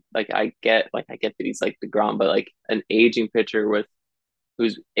earth would you I get that he's like DeGrom, but like an aging pitcher with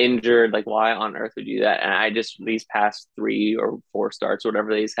who's injured, like why on earth would you do that? And I just these past 3 or 4 starts,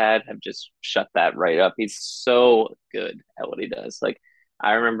 whatever he's had, have just shut that right up. He's so good at what he does. Like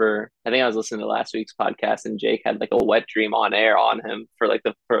I remember, I think I was listening to last week's podcast, and Jake had like a wet dream on air on him for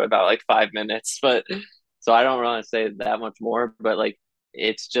about like 5 minutes. But so I don't want to say that much more, but like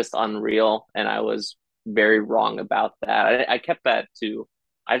it's just unreal, and I was very wrong about that. I kept that to.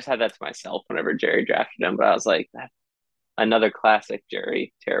 I just had that to myself whenever Jerry drafted him, but I was like, another classic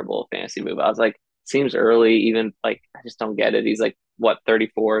Jerry terrible fantasy move. I was like, seems early, even like I just don't get it. He's like what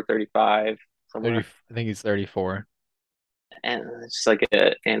 34, 35 30, somewhere. I think he's 34. And it's just like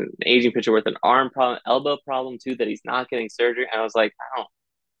an aging pitcher with an arm problem, elbow problem too, that he's not getting surgery. And I was like, I don't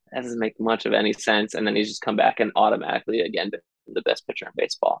that doesn't make much of any sense. And then he's just come back and automatically again been the best pitcher in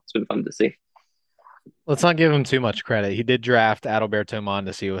baseball. It's been fun to see. Let's not give him too much credit. He did draft Adalberto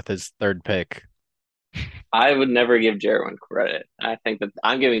Mondesi with his third pick. I would never give Jarwin credit. I think that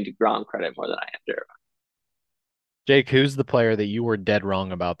I'm giving DeGrom credit more than I am Jarwin. Jake, who's the player that you were dead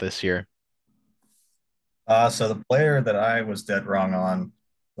wrong about this year? So the player that I was dead wrong on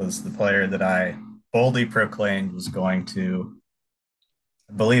was the player that I boldly proclaimed was going to,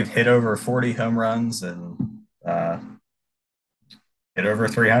 I believe, hit over 40 home runs and hit over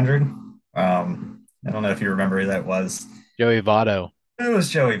 300. I don't know if you remember who that was. Joey Votto It was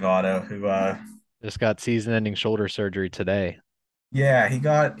Joey Votto who, just got season-ending shoulder surgery today. yeah, he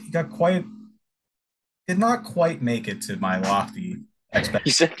got quite did not quite make it to my lofty expectations.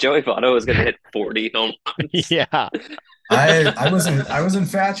 You said Joey Votto was going to hit 40 home runs. Yeah. I was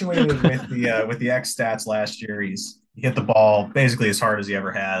infatuated with the X stats last year. He hit the ball basically as hard as he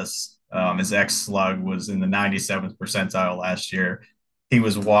ever has. His X slug was in the 97th percentile last year. he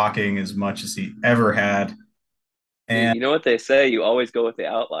was walking as much as he ever had. And You know what they say? You always go with the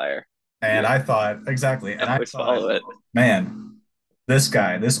outlier. and You I thought exactly, and I always thought, follow it. man, this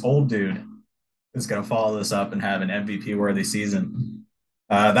guy, this old dude, is going to follow this up and have an MVP worthy season.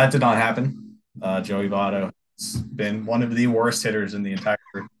 That did not happen. Joey Votto has been one of the worst hitters in the entire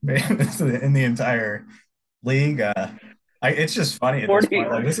in the entire league. It's just funny at this 40,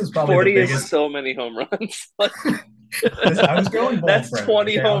 point. Like this is probably the 40 is biggest. so many home runs. Like, I was going bold, that's Brendan.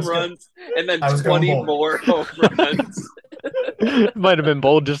 20 Okay, home runs and then I was going 20 bold. more home runs. Might have been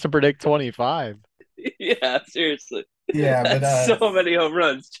bold just to predict 25. Yeah, seriously. Yeah, but That's so many home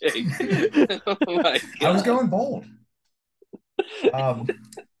runs, Jake. Oh my I was God. going bold. Um,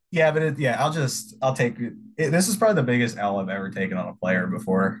 yeah, but I'll take it. This is probably the biggest L I've ever taken on a player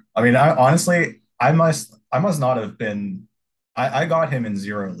before. I mean, I honestly, I must not have been. I got him in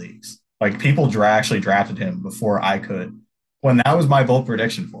zero leagues. Like people actually drafted him before I could. When that was my bold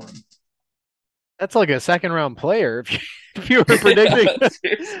prediction for him. That's like a second round player if you were predicting Yeah,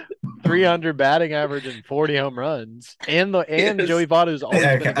 seriously. 300 batting average and 40 home runs. And His, Joey Votto's always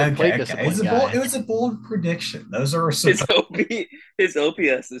been Okay, a good plate okay. discipline It guy. was a bold prediction. Those are his supposed. his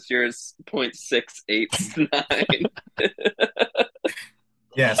OPS this year is .689.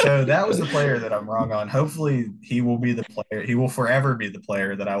 Yeah, so that was the player that I'm wrong on. Hopefully, he will be the player. He will forever be the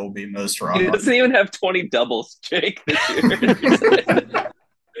player that I will be most wrong He on. doesn't even have 20 doubles, Jake, this year.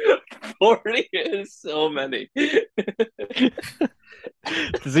 40 is so many.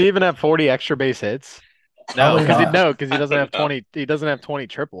 Does he even have 40 extra base hits? No, Probably not. because he I doesn't don't have know. 20 he doesn't have 20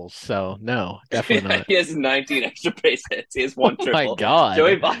 triples. So no, definitely not. He has 19 extra base hits. He has one Oh my triple.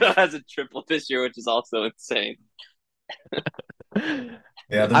 Joey God. Votto has a triple this year, which is also insane.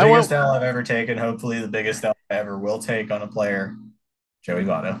 Yeah, the I biggest went L I've ever taken. Hopefully, the biggest L I ever will take on a player, Joey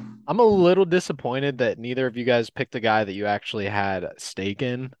Votto. I'm a little disappointed that neither of you guys picked a guy that you actually had a stake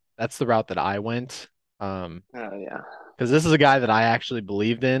in. That's the route that I went. Oh, yeah. Because this is a guy that I actually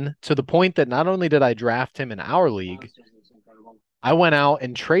believed in to the point that not only did I draft him in our league, I went out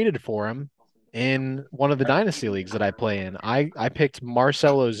and traded for him in one of the dynasty leagues that I play in. I picked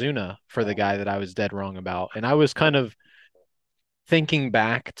Marcell Ozuna for the guy that I was dead wrong about. And I was kind of thinking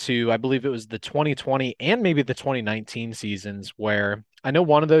back to, I believe it was the 2020 and maybe the 2019 seasons where I know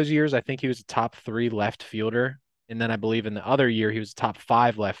one of those years, I think he was a top 3 left fielder. And then I believe in the other year, he was a top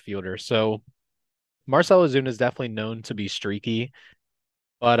 5 left fielder. So Marcell Ozuna is definitely known to be streaky.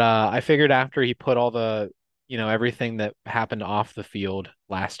 But I figured after he put all everything that happened off the field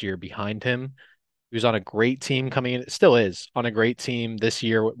last year behind him, he was on a great team coming in. Still is on a great team this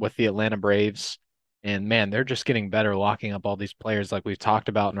year with the Atlanta Braves. And man, they're just getting better locking up all these players like we've talked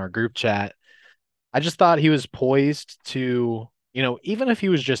about in our group chat. I just thought he was poised to, even if he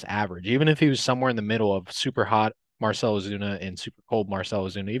was just average, even if he was somewhere in the middle of super hot Marcell Ozuna and super cold Marcell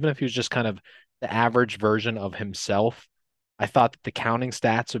Ozuna, even if he was just kind of the average version of himself, I thought that the counting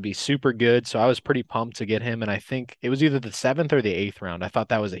stats would be super good. So I was pretty pumped to get him. And I think it was either the seventh or the eighth round. I thought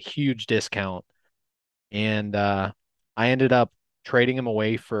that was a huge discount. And I ended up trading him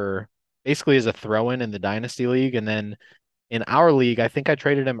away for basically as a throw in the Dynasty League. And then in our league, I think I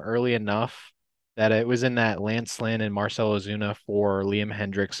traded him early enough that it was in that Lance Lynn and Marcell Ozuna for Liam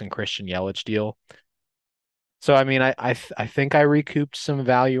Hendricks and Christian Yelich deal. So I mean, I think I recouped some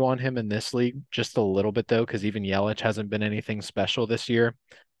value on him in this league, just a little bit though, because even Yelich hasn't been anything special this year.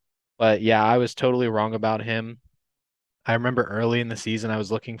 But yeah, I was totally wrong about him. I remember early in the season, I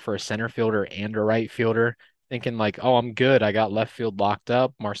was looking for a center fielder and a right fielder, thinking like, oh, I'm good. I got left field locked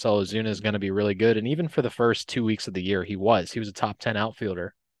up. Marcell Ozuna is going to be really good. And even for the first 2 weeks of the year, he was. He was a top 10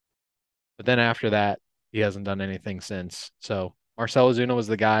 outfielder. But then after that, he hasn't done anything since. So Marcell Ozuna was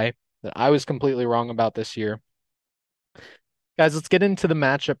the guy that I was completely wrong about this year. Guys, let's get into the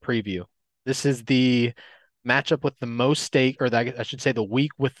matchup preview. This is the matchup with the most stake, or I should say the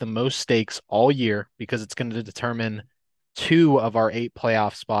week with the most stakes all year, because it's going to determine 2 of our 8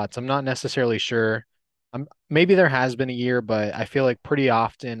 playoff spots. I'm not necessarily sure. Maybe there has been a year, but I feel like pretty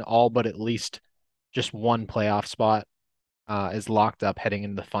often all but at least just one playoff spot is locked up heading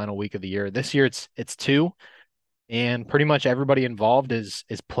into the final week of the year. This year it's 2, and pretty much everybody involved is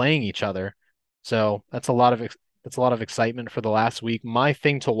playing each other. So that's a lot of excitement for the last week. My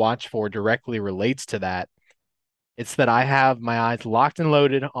thing to watch for directly relates to that. It's that I have my eyes locked and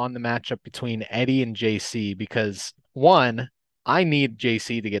loaded on the matchup between Eddie and JC because one, I need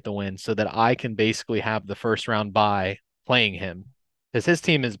JC to get the win so that I can basically have the first round bye playing him because his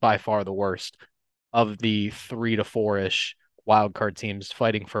team is by far the worst of the 3 to 4-ish wild card teams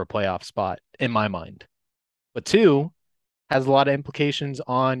fighting for a playoff spot in my mind. But two has a lot of implications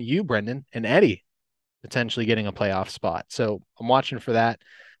on you, Brendan and Eddie. potentially getting a playoff spot. So I'm watching for that.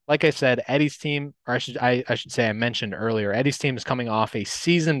 Like I said, Eddie's team, or I should say I mentioned earlier, Eddie's team is coming off a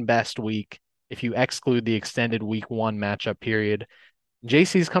season best week if you exclude the extended week 1 matchup period.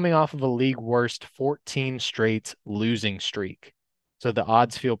 JC's coming off of a league worst 14 straight losing streak. So the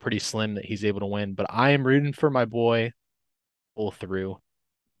odds feel pretty slim that he's able to win, but I am rooting for my boy pull through.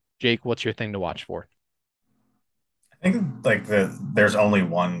 Jake, what's your thing to watch for? I think like there's only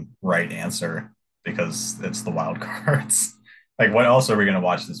one right answer because it's the wild cards. Like, what else are we gonna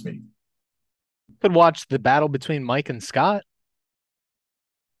watch this week? Could watch the battle between Mike and Scott.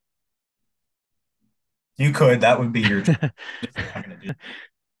 You could. That would be your.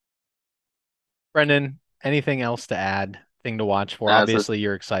 Brendan, anything else to add? Thing to watch for? Obviously,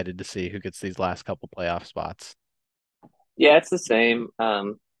 you're excited to see who gets these last couple playoff spots. Yeah, it's the same. Yeah,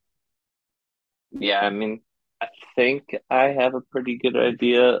 I mean, I think I have a pretty good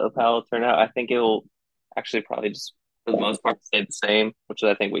idea of how it'll turn out. I think it'll actually probably just, for the most part, stay the same, which is,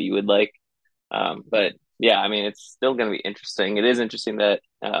 I think, what you would like. But yeah, I mean, it's still going to be interesting. It is interesting that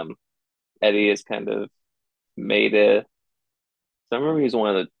Eddie has kind of made a. So I remember he was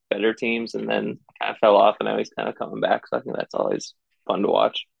one of the better teams and then kind of fell off, and now he's kind of coming back. So I think that's always fun to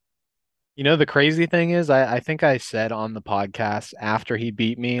watch. You know, the crazy thing is, I think I said on the podcast after he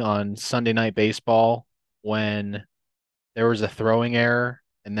beat me on Sunday Night Baseball when there was a throwing error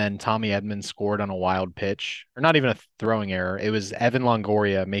and then Tommy Edmonds scored on a wild pitch, or not even a throwing error. It was Evan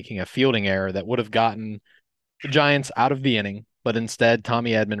Longoria making a fielding error that would have gotten the Giants out of the inning, but instead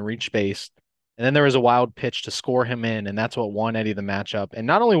Tommy Edman reached base. And then there was a wild pitch to score him in, and that's what won Eddie the matchup. And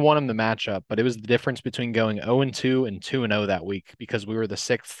not only won him the matchup, but it was the difference between going 0-2 and 2-0 that week because we were the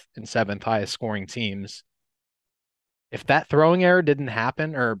 6th and 7th highest scoring teams. If that throwing error didn't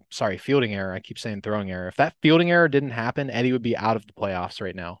happen, or sorry, fielding error, I keep saying throwing error. If that fielding error didn't happen, Eddie would be out of the playoffs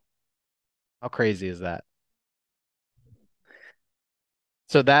right now. How crazy is that?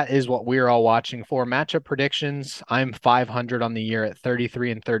 So that is what we're all watching for. Matchup predictions. I'm 500 on the year at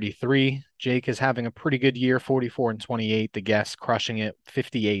 33 and 33. Jake is having a pretty good year, 44 and 28. The guest crushing it,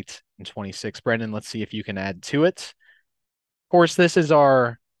 58 and 26. Brendan, let's see if you can add to it. Of course, this is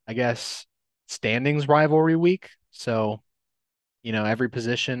our, I guess, standings rivalry week. So, you know, every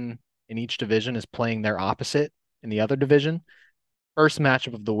position in each division is playing their opposite in the other division. First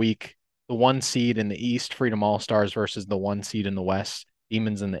matchup of the week, the 1 seed in the East, Freedom All Stars versus the 1 seed in the West,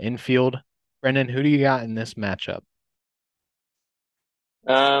 Demons in the infield. Brendan, who do you got in this matchup?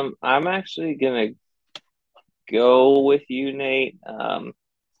 I'm actually gonna go with you, Nate. I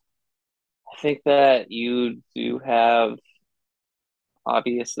think that you do have,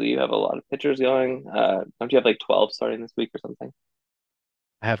 obviously you have a lot of pitchers going. Don't you have like 12 starting this week or something?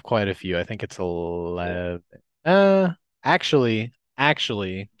 I have quite a few. I think it's 11. Actually, I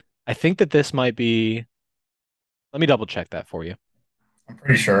think that this might be. Let me double check that for you. I'm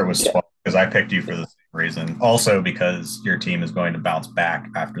pretty sure it was 12 because I picked you for the same reason. Also, because your team is going to bounce back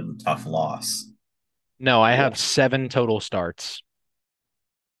after the tough loss. No, I have 7 total starts.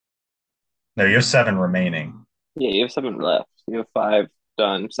 No, you have 7 remaining. Yeah, you have 7 left. You have 5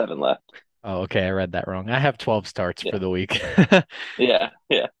 done, 7 left. Oh, okay. I read that wrong. I have 12 starts for the week. Yeah.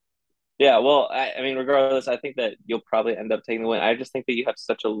 Well, I mean, regardless, I think that you'll probably end up taking the win. I just think that you have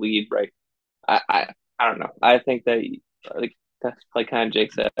such a lead, right? I don't know. I think that like kind of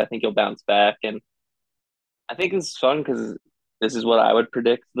Jake said, I think you'll bounce back, and I think it's fun because this is what I would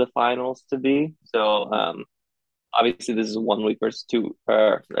predict the finals to be. So, obviously, this is 1 week versus 2,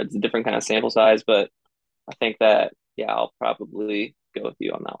 or it's a different kind of sample size, but I think that yeah, I'll probably go with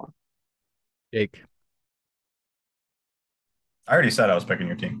you on that one. Jake. I already said I was picking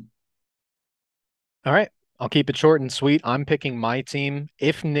your team. All right. I'll keep it short and sweet. I'm picking my team.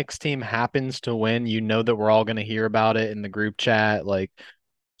 If Nick's team happens to win, you know that we're all going to hear about it in the group chat. Like,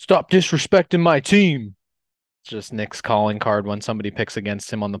 stop disrespecting my team. It's just Nick's calling card when somebody picks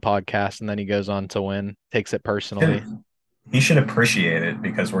against him on the podcast and then he goes on to win, takes it personally. He should appreciate it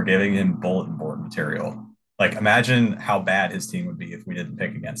because we're giving him bulletin board material. Like, imagine how bad his team would be if we didn't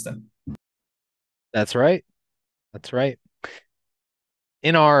pick against him. That's right. That's right.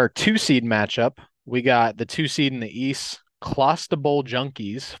 In our 2 seed matchup, we got the 2 seed in the East, Clostable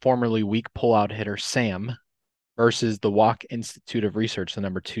Junkies, formerly weak pullout hitter Sam, versus the Walk Institute of Research, the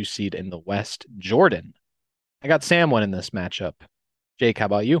number 2 seed in the West, Jordan. I got Sam winning this matchup. Jake, how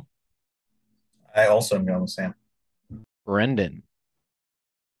about you? I also am going with Sam. Brendan.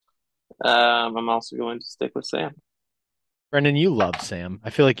 I'm also going to stick with Sam. Brendan, you love Sam. I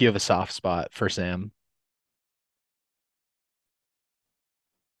feel like you have a soft spot for Sam.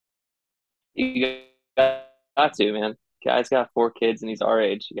 You got to, man. guy's got 4 kids and he's our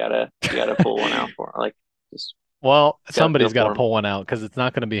age. You gotta pull one out for him. Like, just Well, gotta feel somebody's got to for him. pull one out because it's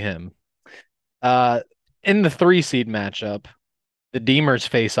not going to be him. Uh, in the 3 seed matchup, the Deemers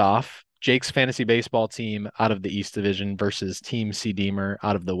face off. Jake's fantasy baseball team out of the East Division versus Team C Deemer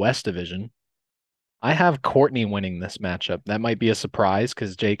out of the West Division. I have Courtney winning this matchup. That might be a surprise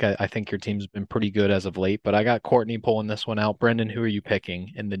because Jake, I think your team's been pretty good as of late, but I got Courtney pulling this one out. Brendan, who are you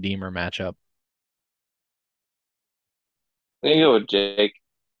picking in the Deemer matchup? I'm gonna go with Jake.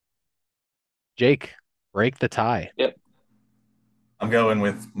 Jake, break the tie. Yep. I'm going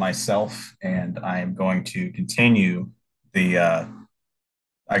with myself, and I'm going to continue the,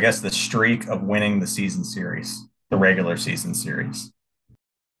 I guess, the streak of winning the season series, the regular season series.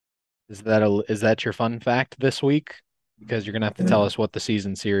 Is that your fun fact this week? Because you're gonna have to tell us what the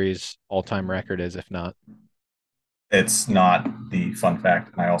season series all-time record is, if not. It's not the fun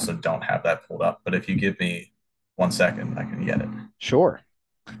fact. I also don't have that pulled up, but if you give me 1 second, I can get it. Sure.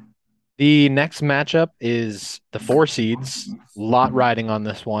 The next matchup is the 4 seeds. Lot riding on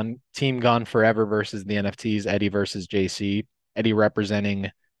this one. Team Gone Forever versus the NFTs. Eddie versus JC. Eddie representing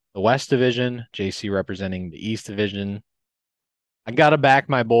the West Division. JC representing the East Division. I gotta back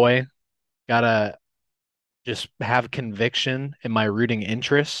my boy. Gotta just have conviction in my rooting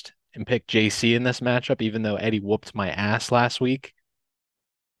interest and pick JC in this matchup, even though Eddie whooped my ass last week.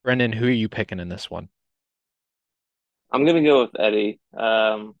 Brendan, who are you picking in this one? I'm gonna go with Eddie.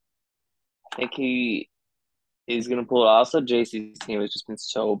 I think he's gonna pull it. Also, JC's team has just been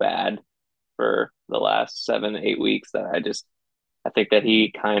so bad for the last 7, 8 weeks that I think that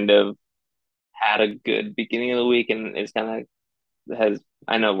he kind of had a good beginning of the week and is kind of has.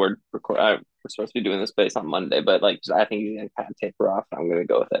 I know we're supposed to be doing this based on Monday, but like I think he's gonna kind of taper off. I'm gonna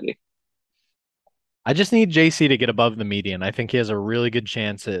go with Eddie. I just need JC to get above the median. I think he has a really good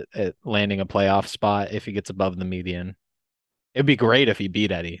chance at landing a playoff spot if he gets above the median. It'd be great if he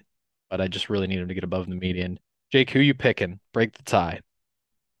beat Eddie, but I just really need him to get above the median. Jake, who you picking? Break the tie.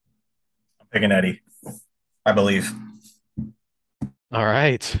 I'm picking Eddie, I believe. All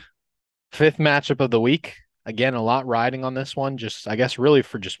right. 5th matchup of the week. Again, a lot riding on this one. Just, I guess, really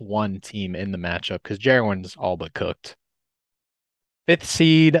for just one team in the matchup because Jerwin's all but cooked. 5th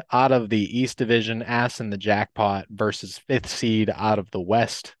seed out of the East Division, ass in the jackpot versus 5th seed out of the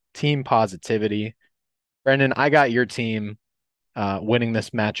West. Team Positivity. Brendan, I got your team winning this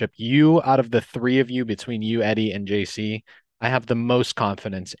matchup. You, out of the 3 of you, between you, Eddie, and JC, I have the most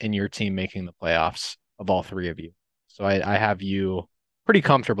confidence in your team making the playoffs of all 3 of you. So I have you pretty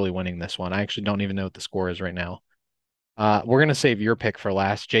comfortably winning this one. I actually don't even know what the score is right now. We're going to save your pick for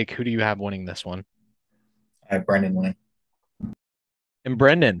last. Jake, who do you have winning this one? I have Brendan winning. And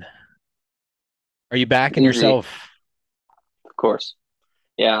Brendan, are you backing Easy, yourself? of course.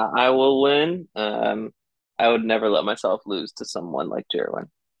 Yeah, I will win. I would never let myself lose to someone like Jerwin.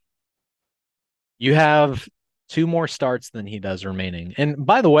 You have 2 more starts than he does remaining. And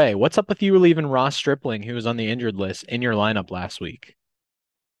by the way, what's up with you leaving Ross Stripling, who was on the injured list, in your lineup last week?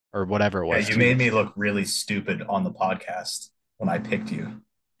 Or whatever it Yeah, was. you made me look really stupid on the podcast when I picked you.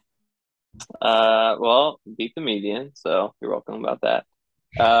 Well, beat the median, so you're welcome about that.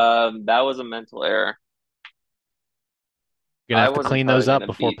 That was a mental error. You're gonna I have to wasn't clean probably those up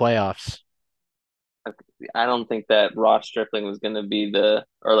gonna before beat. playoffs. I don't think that Ross Stripling was gonna be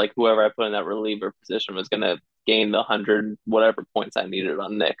or like whoever I put in that reliever position was gonna gain the 100 whatever points I needed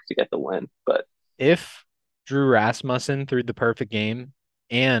on Nick to get the win. But If Drew Rasmussen threw the perfect game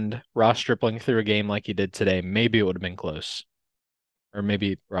and Ross Stripling threw a game like he did today, maybe it would have been close. Or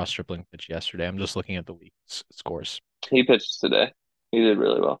maybe Ross Stripling pitched yesterday. I'm just looking at the week's scores. he pitched today. He did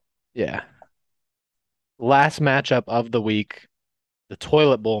really well. Yeah. Last matchup of the week, the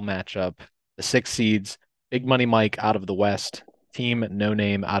Toilet Bowl matchup, the 6 seeds, Big Money Mike out of the West, Team No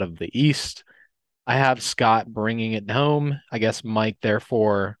Name out of the East. I have Scott bringing it home. I guess Mike,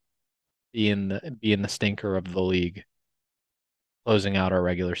 therefore, being the stinker of the league, closing out our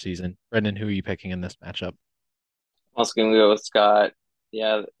regular season. Brendan, who are you picking in this matchup? Also gonna go with Scott.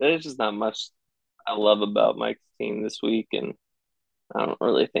 Yeah, there's just not much I love about Mike's team this week, and I don't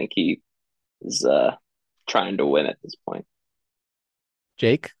really think he is trying to win at this point.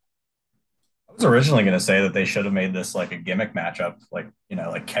 Jake? I was originally going to say that they should have made this like a gimmick matchup, like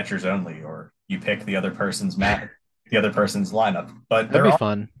like catchers only, or you pick the other person's lineup. But That'd there be are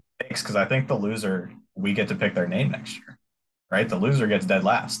fun. stakes because I think the loser we get to pick their name next year, right? The loser gets dead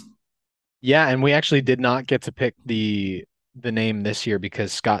last. Yeah, and we actually did not get to pick the name this year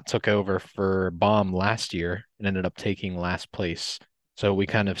because Scott took over for Baum last year and ended up taking last place. So we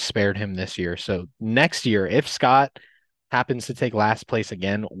kind of spared him this year. So next year, if Scott happens to take last place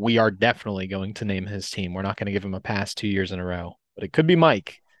again, we are definitely going to name his team. We're not going to give him a pass 2 years in a row, but it could be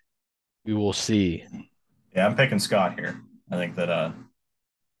Mike. We will see. Yeah, I'm picking Scott here. I think that I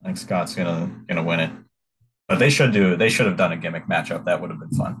think Scott's gonna win it. But they should have done a gimmick matchup. That would have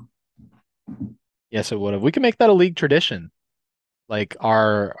been fun. Yes, it would have. We can make that a league tradition. Like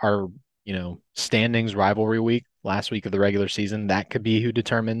our standings rivalry week, last week of the regular season, that could be who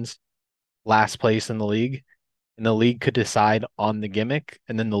determines last place in the league. And the league could decide on the gimmick,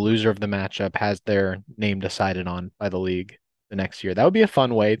 and then the loser of the matchup has their name decided on by the league the next year. That would be a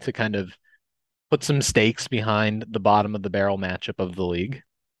fun way to kind of put some stakes behind the bottom of the barrel matchup of the league.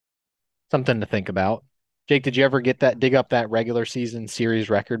 Something to think about. Jake, did you ever dig up that regular season series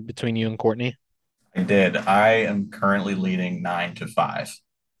record between you and Courtney? I did. I am currently leading 9-5.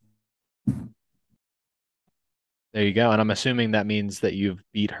 There you go. And I'm assuming that means that you've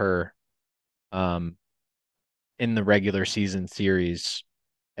beat her in the regular season series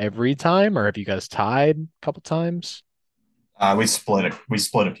every time, or have you guys tied a couple times? We split it. We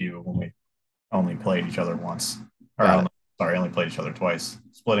split a few when we only played each other once. Only played each other twice.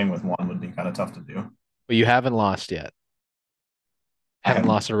 Splitting with one would be kind of tough to do. But you haven't lost yet. Haven't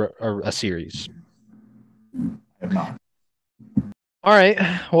lost a series. I have not. All right.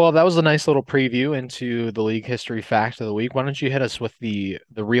 Well, that was a nice little preview into the league history fact of the week. Why don't you hit us with the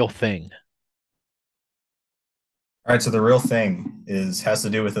real thing? All right, so the real thing has to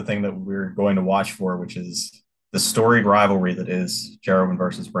do with the thing that we're going to watch for, which is the storied rivalry that is Jarwin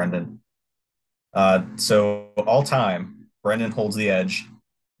versus Brendan. So all time, Brendan holds the edge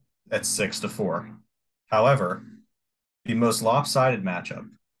at 6-4. However, the most lopsided matchup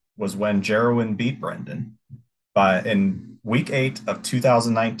was when Jarwin beat Brendan in week 8 of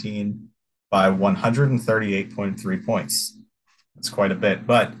 2019 by 138.3 points. That's quite a bit.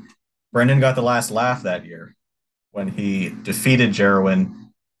 But Brendan got the last laugh that year when he defeated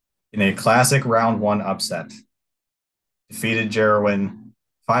Jarwin in a classic round 1 upset. Defeated Jarwin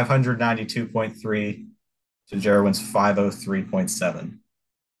 592.3 to Jarwin's 503.7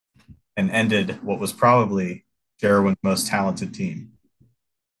 and ended what was probably Jarwin's most talented team.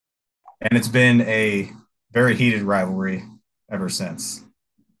 And it's been a very heated rivalry ever since.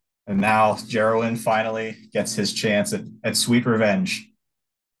 And now Jarwin finally gets his chance at sweet revenge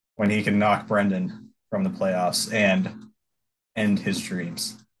when he can knock Brendan from the playoffs and end his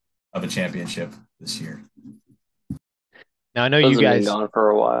dreams of a championship this year. Now I know you guys been gone for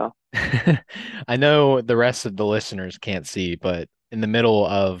a while. I know the rest of the listeners can't see, but in the middle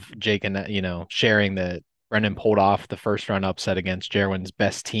of Jake and sharing that Brendan pulled off the first round upset against Jarwin's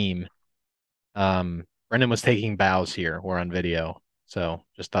best team, Brendan was taking bows here. We're on video, so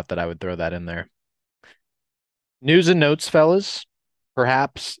just thought that I would throw that in there. News and notes, fellas.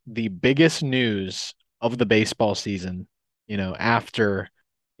 Perhaps the biggest news of the baseball season, after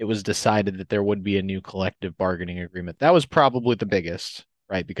it was decided that there would be a new collective bargaining agreement. That was probably the biggest,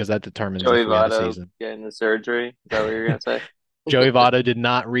 right? Because that determines Joey if we have a Votto season. getting the surgery. Is that what you're gonna say? Joey Votto did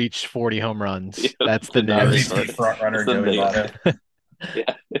not reach 40 home runs. That's the news. MVP front runner Joey Votto.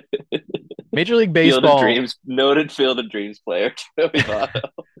 Yeah. Major League Baseball. Noted Field of Dreams player, Joey Votto.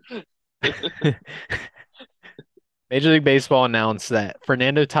 Major League Baseball announced that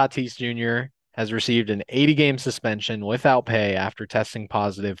Fernando Tatis Jr. has received an 80-game suspension without pay after testing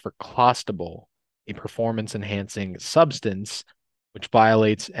positive for clostebol, a performance-enhancing substance which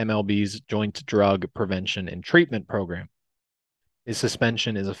violates MLB's Joint Drug Prevention and Treatment Program. His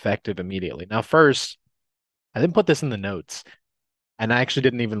suspension is effective immediately. Now, first, I didn't put this in the notes, and I actually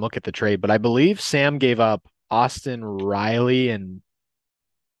didn't even look at the trade, but I believe Sam gave up Austin Riley and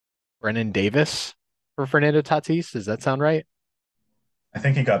Brennan Davis for Fernando Tatis. Does that sound right? I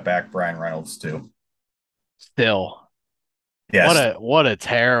think he got back Brian Reynolds too. Still. Yes. What a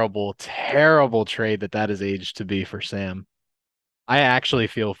terrible, terrible trade that is aged to be for Sam. I actually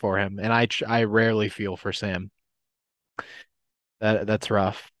feel for him, and I rarely feel for Sam. That's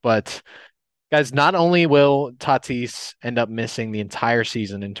rough. But guys, not only will Tatis end up missing the entire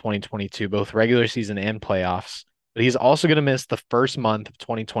season in 2022, both regular season and playoffs, but he's also going to miss the first month of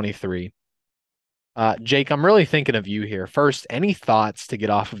 2023. Jake, I'm really thinking of you here. First, any thoughts to get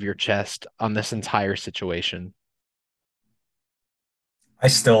off of your chest on this entire situation? I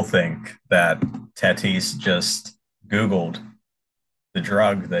still think that Tatis just Googled the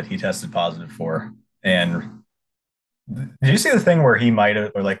drug that he tested positive for. And did you see the thing where he might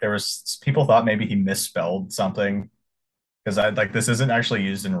have, or like there was people thought maybe he misspelled something? Because this isn't actually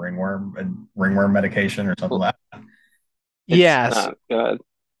used in ringworm medication or something like that. Yes. Not good.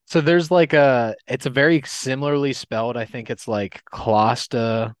 So there's it's a very similarly spelled. I think it's like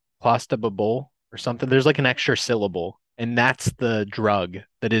clostebol or something. There's like an extra syllable and that's the drug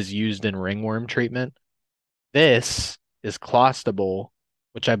that is used in ringworm treatment. This is clostebol,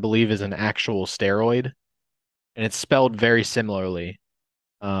 which I believe is an actual steroid, and it's spelled very similarly.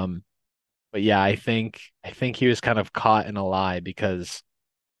 Um, but yeah, I think he was kind of caught in a lie because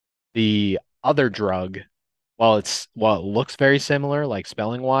the other drug, while it looks very similar, like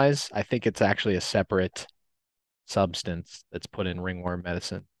spelling wise, I think it's actually a separate substance that's put in ringworm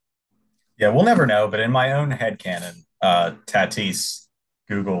medicine. Yeah, we'll never know. But in my own headcanon, Tatis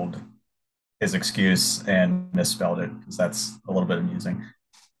Googled his excuse and misspelled it because that's a little bit amusing.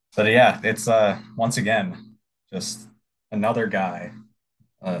 But yeah, it's once again just another guy,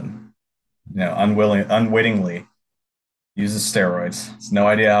 unwittingly uses steroids. Has no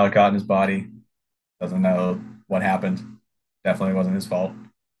idea how it got in his body. Doesn't know what happened. Definitely wasn't his fault.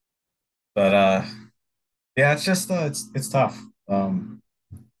 But yeah, it's just it's tough.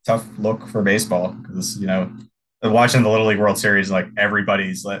 Tough look for baseball because watching the Little League World Series, like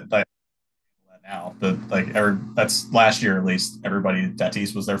everybody's like now that's last year at least everybody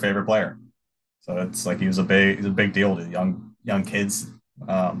Tatis was their favorite player. So it's like he's a big deal to young kids.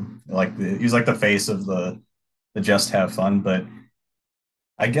 He's like the face of the just have fun, but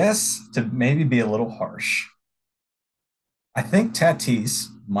I guess to maybe be a little harsh, I think Tatis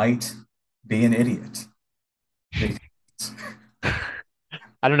might be an idiot.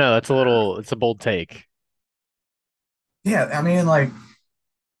 I don't know. It's a bold take. Yeah, I mean, like,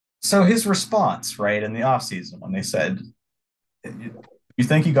 so his response, right, in the offseason when they said, you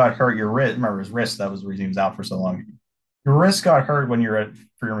think you got hurt your wrist, remember his wrist, that was the reason he was out for so long. Your wrist got hurt when you're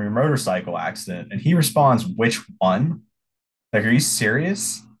for your motorcycle accident. And he responds, which one? Like, are you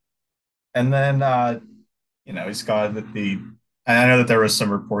serious? And then, he's got and I know that there was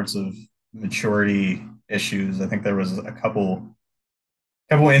some reports of maturity issues. I think there was a couple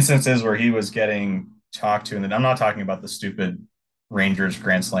instances where he was getting talked to, and then I'm not talking about the stupid Rangers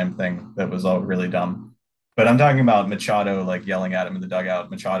Grand Slam thing that was all really dumb, but I'm talking about Machado like yelling at him in the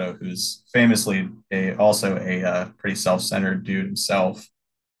dugout. Machado, who's famously also a pretty self-centered dude himself.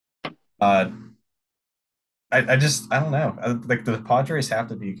 Uh, I don't know. Like the Padres have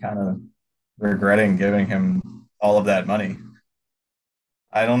to be kind of regretting giving him all of that money.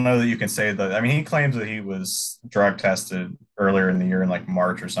 I don't know that you can say that. I mean, he claims that he was drug tested earlier in the year in like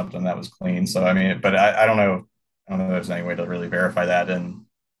March or something that was clean. So I mean, but I don't know. I don't know if there's any way to really verify that. And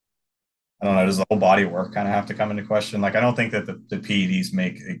I don't know. Does the whole body work kind of have to come into question? Like, I don't think that the PEDs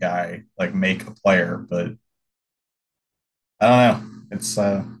make a guy like make a player, but I don't know. It's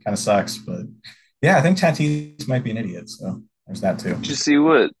kind of sucks, but yeah, I think Tatis might be an idiot. So there's that too. Did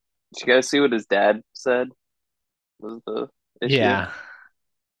you guys see what his dad said was the issue? Yeah.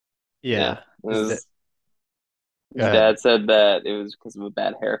 Yeah. Yeah. Go His ahead. dad said that it was because of a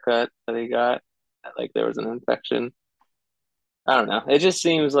bad haircut that he got. That, like there was an infection. I don't know. It just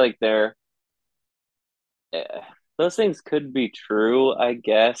seems like those things could be true, I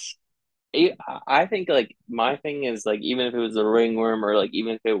guess. I think like my thing is like even if it was a ringworm or like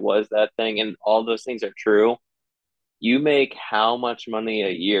even if it was that thing and all those things are true, you make how much money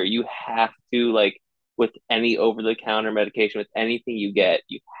a year? You have to like with any over the counter medication, with anything you get,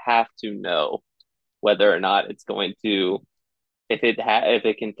 you have to know whether or not it's going to if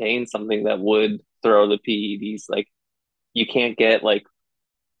it contains something that would throw the PEDs. Like you can't get like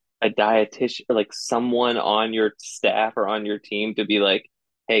a dietitian or like someone on your staff or on your team to be like,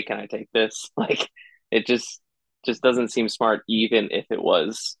 hey, can I take this? Like it just doesn't seem smart, even if it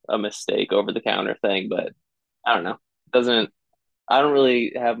was a mistake over the counter thing. But I don't know. It doesn't I don't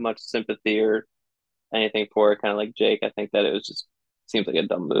really have much sympathy or anything for it. Kind of like Jake, I think that it was just seems like a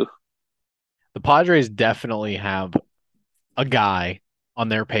dumb move. The Padres definitely have a guy on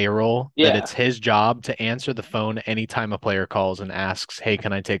their payroll that Yeah, it's his job to answer the phone anytime a player calls and asks, "Hey,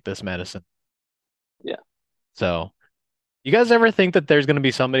 can I take this medicine?" yeah. So, you guys ever think that there's going to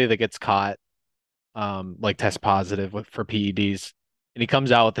be somebody that gets caught, like test positive for PEDs, and he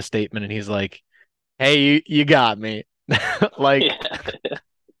comes out with a statement and he's like, "Hey, you got me." Like, Yeah.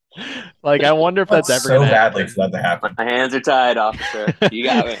 like I wonder if I want that's ever going so to badly happen. for that to happen. My hands are tied, officer. You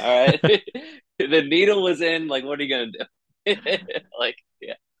got me. All right. The needle was in. Like, what are you gonna do? Like,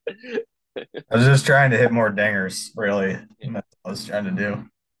 yeah. I was just trying to hit more dingers, really. That's what I was trying to do.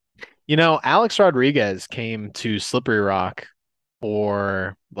 Alex Rodriguez came to Slippery Rock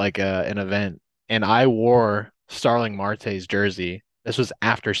for like an event, and I wore Starling Marte's jersey. This was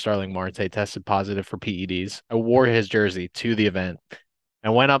after Starling Marte tested positive for PEDs. I wore his jersey to the event. I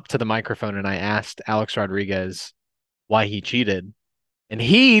went up to the microphone and I asked Alex Rodriguez why he cheated. And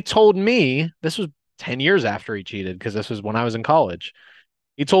he told me this was 10 years after he cheated because this was when I was in college.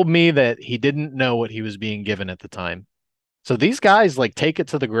 He told me that he didn't know what he was being given at the time. So these guys like take it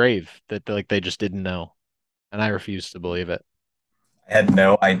to the grave that like they just didn't know, and I refuse to believe it. I had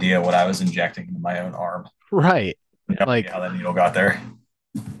no idea what I was injecting into my own arm. Right. No idea Like how that needle got there.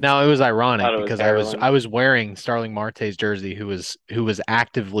 now it was Thought ironic it was because heroin. I was wearing Starling Marte's jersey who was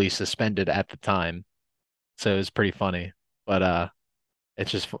actively suspended at the time. So it was pretty funny. But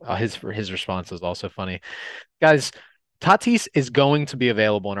it's just his response is also funny. Guys, Tatis is going to be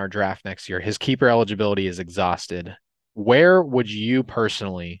available in our draft next year. His keeper eligibility is exhausted. Where would you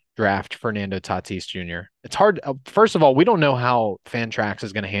personally draft Fernando Tatis Jr.? It's hard. First of all, we don't know how Fantrax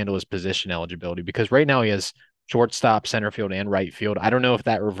is going to handle his position eligibility because right now he has shortstop, center field, and right field. I don't know if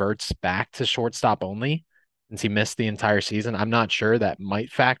that reverts back to shortstop only since he missed the entire season. I'm not sure. That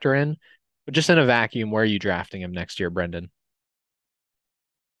might factor in. But just in a vacuum, where are you drafting him next year, Brendan?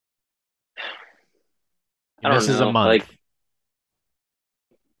 He I don't misses a know, month. like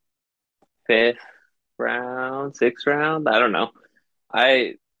fifth round, sixth round. I don't know.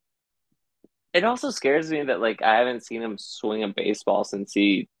 I It also scares me that like I haven't seen him swing a baseball since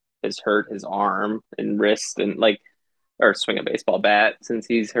he has hurt his arm and wrist and like or swing a baseball bat since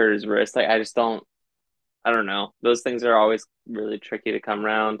he's hurt his wrist. Like I don't know. Those things are always really tricky to come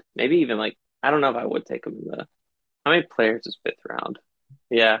around. Maybe even like I don't know if I would take him in the how many players is fifth round?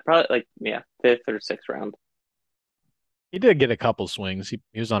 Yeah, probably like yeah, fifth or sixth round. He did get a couple swings. He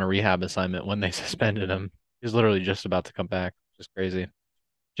was on a rehab assignment when they suspended him. He was literally just about to come back. Just crazy.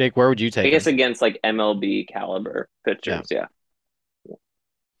 Jake, where would you I take guess him? against like MLB caliber Yeah. pitchers, yeah.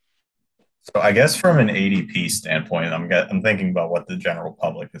 So I guess from an ADP standpoint, I'm thinking about what the general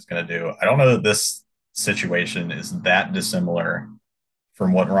public is going to do. I don't know that this situation is that dissimilar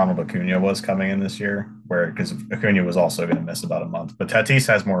from what Ronald Acuna was coming in this year, where because Acuna was also going to miss about a month, but Tatis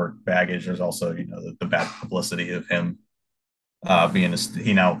has more baggage. There's also the bad publicity of him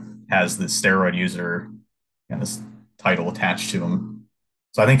he now has the steroid user and this title attached to him.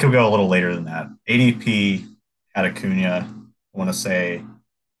 So I think he'll go a little later than that. ADP had Acuna. I want to say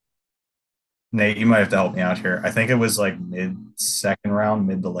Nate, you might have to help me out here. I think it was like mid second round,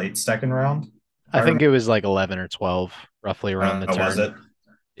 mid to late second round. If I I think remember, it was like 11 or 12, roughly around the was turn. it?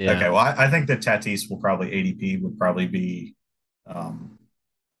 Yeah. Okay, well, I think that Tatis will probably ADP would probably be um,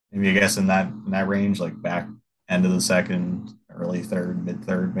 maybe I guess in that range, like back end of the second, early third, mid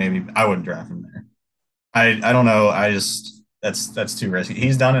third, maybe. I wouldn't draft him there. I don't know. I just that's too risky.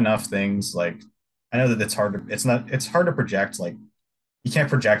 He's done enough things. Like I know that it's hard to project. Like you can't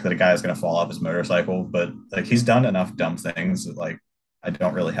project that a guy is going to fall off his motorcycle, but like he's done enough dumb things that like I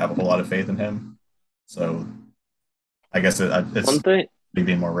don't really have a whole lot of faith in him. So I guess it's One thing me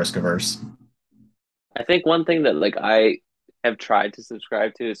being more risk averse. I think one thing that like I have tried to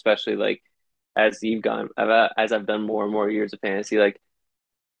subscribe to, especially like as I've done more and more years of fantasy, like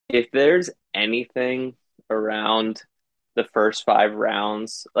if there's anything around the first five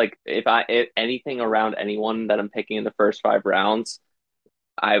rounds, like if anything around anyone that I'm picking in the first five rounds,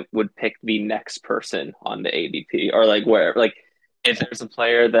 I would pick the next person on the ADP or like where like if there's a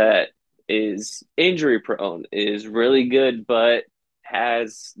player that is injury prone, is really good, but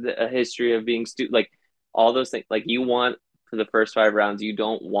has a history of being like all those things. Like you want for the first five rounds, you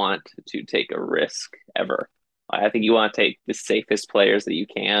don't want to take a risk ever. I think you want to take the safest players that you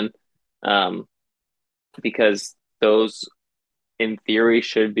can, um, because those in theory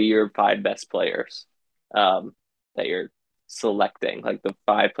should be your five best players that you're selecting, like the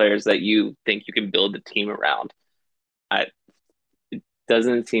five players that you think you can build the team around. I It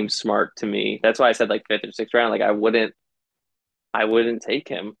doesn't seem smart to me. That's why I said like fifth or sixth round. Like I wouldn't take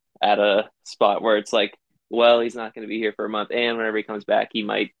him at a spot where it's like, well, he's not going to be here for a month, and whenever he comes back, he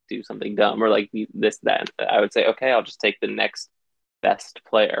might do something dumb or like this that. I would say, okay, I'll just take the next best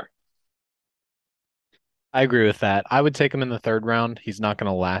player. I agree with that. I would take him in the third round. He's not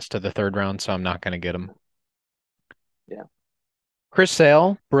going to last to the third round, so I'm not going to get him. Yeah. Chris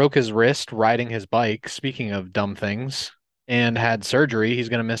Sale broke his wrist riding his bike, speaking of dumb things, and had surgery. He's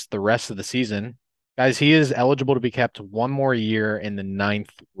going to miss the rest of the season. Guys, he is eligible to be kept one more year in the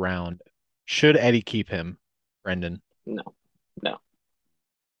ninth round. Should Eddie keep him, Brendan? No, no,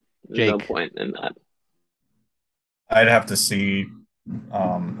 there's no Jake, point in that. I'd have to see.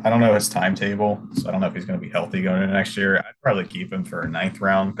 I don't know his timetable, so I don't know if he's going to be healthy going into next year. I'd probably keep him for a ninth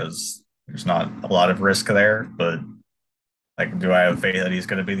round because there's not a lot of risk there. But like, do I have faith that he's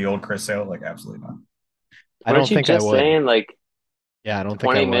going to be the old Chris Sale? Like, absolutely not. I Weren't don't you think I just would. saying like Yeah, I don't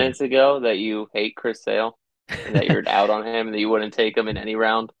think I 20 would. minutes ago that you hate Chris Sale and that you're out on him and that you wouldn't take him in any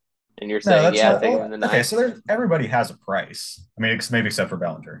round? And you're No, saying, that's yeah, not. take him in Well, the okay, ninth. so there's everybody has a price. I mean, maybe except for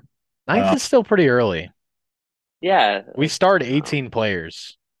Bellinger. Ninth Um, is still pretty early. Yeah, We like start 18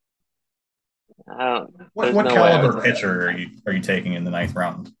 players. I don't. What There's what no way I would caliber take him. pitcher are you taking in the ninth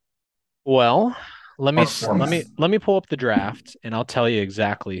round? Well, let me Or s- let me format? let me pull up the draft and I'll tell you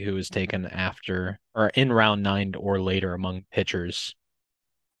exactly who is taken after or in round 9 or later among pitchers.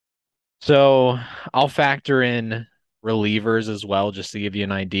 So, I'll factor in relievers as well just to give you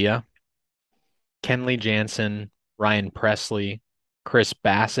an idea. Kenley Jansen, Ryan Presley, Chris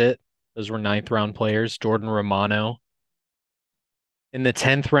Bassett, those were ninth round players. Jordan Romano. In the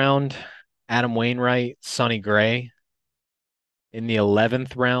 10th round, Adam Wainwright, Sonny Gray. In the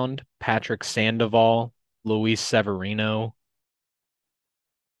 11th round, Patrick Sandoval, Luis Severino.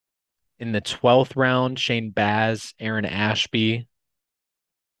 In the 12th round, Shane Baz, Aaron Ashby.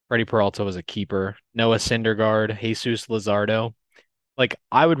 Freddie Peralta was a keeper. Noah Syndergaard, Jesus Luzardo. Like,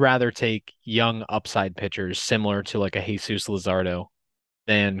 I would rather take young upside pitchers similar to like a Jesus Luzardo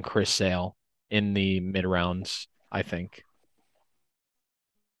than Chris Sale in the mid rounds, I think.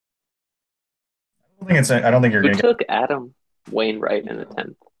 I don't think you're Who going to get. took Adam Wainwright in the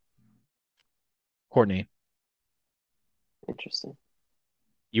 10th? Courtney, Interesting.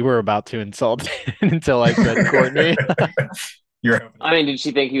 you were about to insult until I said Courtney. You're hoping. I mean, did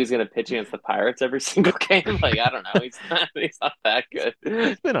she think he was going to pitch against the Pirates every single game? Like, I don't know. He's not that good.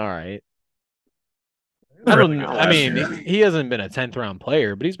 He's been all right. He was really good I last mean, year. he hasn't been a 10th round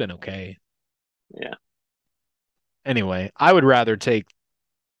player, but he's been okay. Yeah. Anyway, I would rather take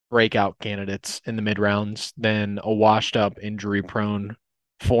breakout candidates in the mid rounds than a washed up, injury prone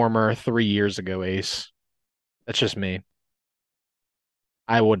former 3 years ago ace. That's just me.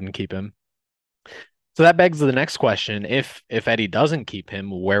 I wouldn't keep him. So that begs the next question. If Eddie doesn't keep him,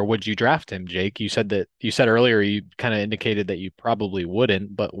 where would you draft him, Jake? You said earlier you kind of indicated that you probably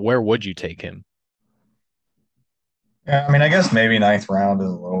wouldn't, but where would you take him? Yeah, I mean, I guess maybe ninth round is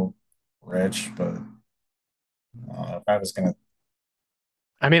a little rich, but if I was gonna,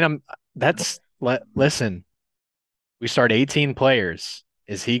 I mean, listen, we start 18 players.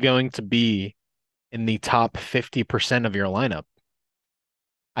 Is he going to be in the top 50% of your lineup?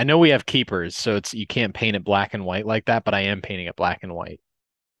 I know we have keepers, so it's you can't paint it black and white like that, but I am painting it black and white.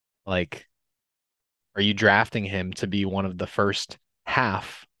 Like, are you drafting him to be one of the first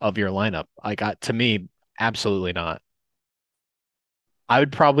half of your lineup? To me, absolutely not. I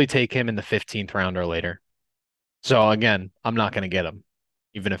would probably take him in the 15th round or later. So again, I'm not going to get him,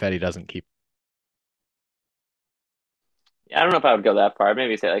 even if Eddie doesn't keep. Yeah, I don't know if I would go that far.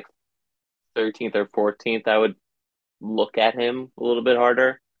 Maybe say like 13th or 14th. I would look at him a little bit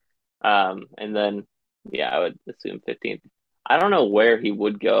harder. And then, yeah, I would assume 15th. I don't know where he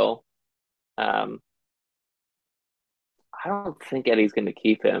would go. Um, I don't think Eddie's going to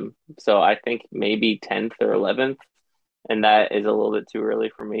keep him. So I think maybe 10th or 11th. And that is a little bit too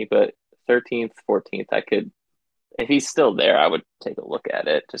early for me. But 13th, 14th, I could, if he's still there, I would take a look at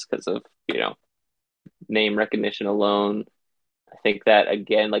it just because of, name recognition alone. I think that,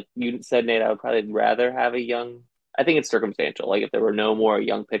 again, like you said, Nate, I would probably rather have a young. I think it's circumstantial. Like if there were no more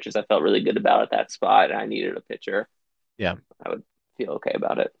young pitchers I felt really good about at that spot and I needed a pitcher, Yeah. I would feel okay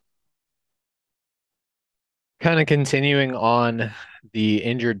about it. Kind of continuing on the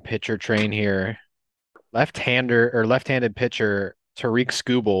injured pitcher train here. Left-handed pitcher Tariq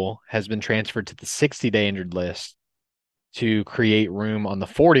Skubal has been transferred to the 60-day injured list to create room on the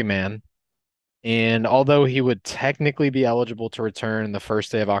 40-man. And although he would technically be eligible to return the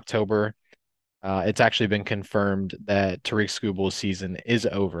first day of October, it's actually been confirmed that Tariq Skubal's season is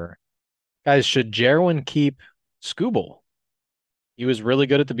over. Guys, should Jerwin keep Skubal? He was really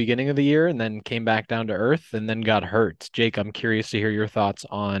good at the beginning of the year and then came back down to earth and then got hurt. Jake, I'm curious to hear your thoughts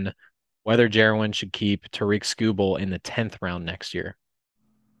on whether Jerwin should keep Tariq Skubal in the 10th round next year.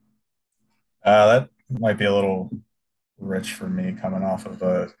 that might be a little rich for me coming off of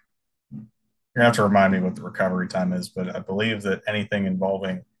a. You're gonna have to remind me what the recovery time is, but I believe that anything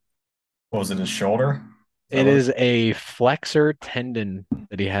involving what was it, his shoulder? Is that It what is a flexor tendon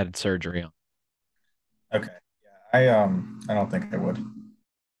that he had surgery on. okay. Yeah, I don't think I would.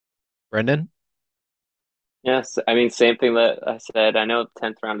 Brendan? Yes, I mean, same thing that I said. I know the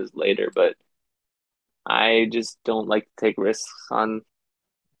 10th round is later, but I just don't like to take risks on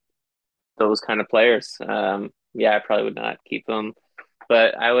those kind of players. Yeah, I probably would not keep him,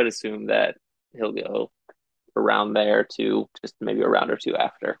 but I would assume that he'll go around there too, just maybe a round or two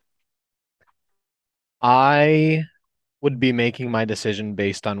after. I would be making my decision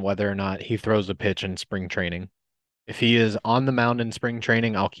based on whether or not he throws a pitch in spring training. If he is on the mound in spring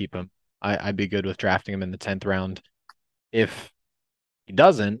training, I'll keep him. I'd be good with drafting him in the 10th round. If he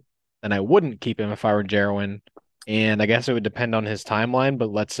doesn't, then I wouldn't keep him if I were Jerwin. And I guess it would depend on his timeline,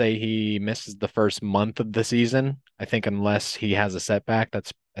 but let's say he misses the first month of the season. I think unless he has a setback,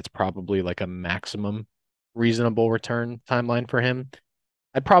 that's that's probably like a maximum reasonable return timeline for him.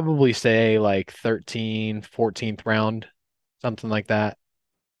 I'd probably say like 13th, 14th round, something like that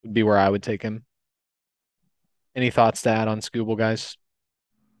would be where I would take him. Any thoughts to add on Scooble, guys?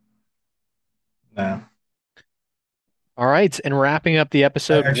 No. All right, and wrapping up the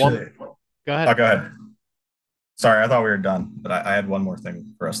episode, Actually, go oh, ahead. go ahead. Sorry, I thought we were done, but I had one more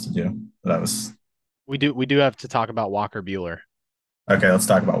thing for us to do. That I was We do have to talk about Walker Bueller. okay. Let's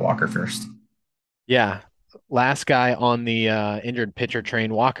talk about Walker first. Yeah, last guy on the injured pitcher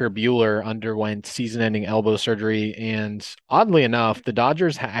train, Walker Bueller, underwent season-ending elbow surgery, and oddly enough, the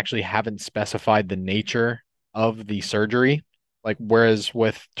Dodgers actually haven't specified the nature of the surgery. Like, whereas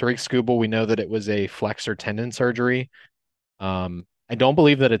with Tariq Skubal, we know that it was a flexor tendon surgery. I don't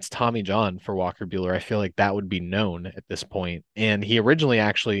believe that it's Tommy John for Walker Bueller. I feel like that would be known at this point. And he originally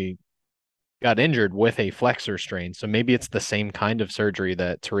actually got injured with a flexor strain, so maybe it's the same kind of surgery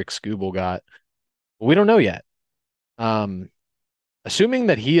that Tariq Skubal got. We don't know yet. Um, Assuming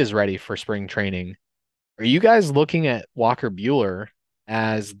that he is ready for spring training, are you guys looking at Walker Bueller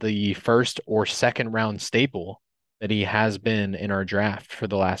as the first or second round staple that he has been in our draft for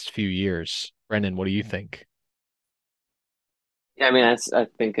the last few years? Brendan, what do you think? Yeah, I mean, I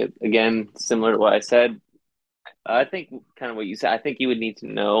think again, similar to what I said. I think kind of what you said. I think you would need to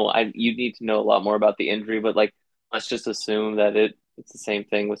know. You'd need to know a lot more about the injury, but like, let's just assume that it's the same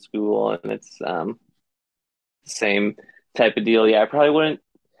thing with school and it's the same type of deal. Yeah, I probably wouldn't.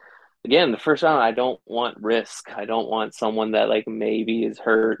 Again, the first round, I don't want risk. I don't want someone that like maybe is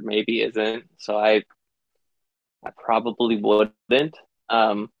hurt, maybe isn't. So I probably wouldn't.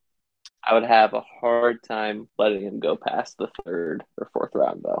 Um, I would have a hard time letting him go past the third or fourth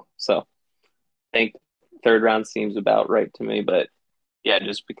round though. So I think third round seems about right to me. But yeah,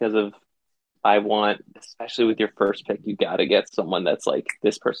 just because of I want, especially with your first pick, you got to get someone that's like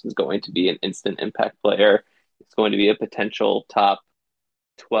this person's going to be an instant impact player. It's going to be a potential top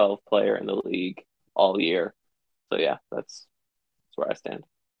 12 player in the league all year. So yeah, that's where I stand.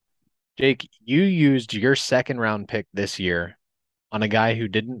 Jake, you used your second round pick this year on a guy who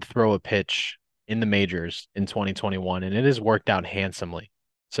didn't throw a pitch in the majors in 2021, and it has worked out handsomely.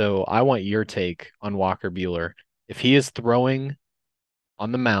 So I want your take on Walker Bueller. If he is throwing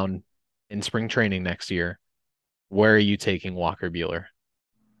on the mound in spring training next year, where are you taking Walker Bueller?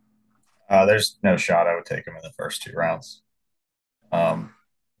 There's no shot I would take him in the first 2 rounds, um,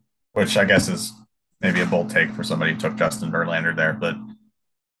 which I guess is maybe a bold take for somebody who took Justin Verlander there, but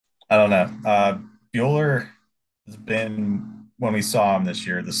I don't know. Bueller has been when we saw him this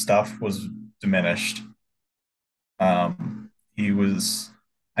year, the stuff was diminished. He was,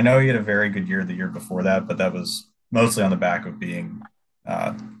 I know he had a very good year the year before that, but that was mostly on the back of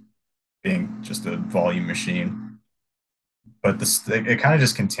uh, being just a volume machine. But this, it kind of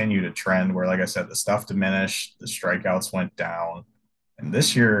just continued a trend where, like I said, the stuff diminished, the strikeouts went down, and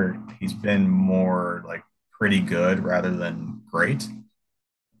this year he's been more like pretty good rather than great.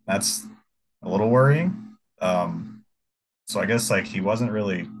 That's a little worrying. So I guess like he wasn't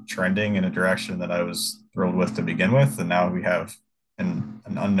really trending in a direction that I was thrilled with to begin with, and now we have an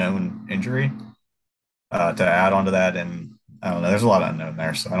unknown injury to add onto that, and I don't know. There's a lot of unknown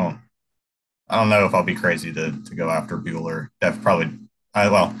there, so I don't know if I'll be crazy to go after Bueller. Def probably.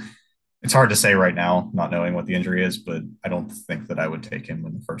 Well, it's hard to say right now, not knowing what the injury is, but I don't think that I would take him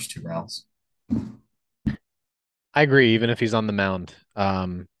in the first 2 rounds. I agree, even if he's on the mound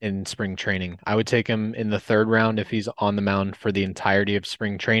in spring training. I would take him in the third round if he's on the mound for the entirety of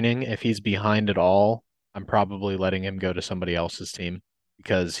spring training. If he's behind at all, I'm probably letting him go to somebody else's team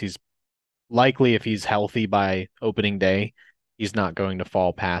because he's likely, if he's healthy by opening day, he's not going to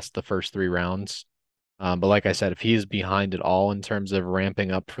fall past the first 3 rounds. But like I said, if he is behind at all in terms of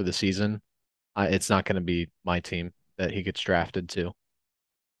ramping up for the season, it's not going to be my team that he gets drafted to.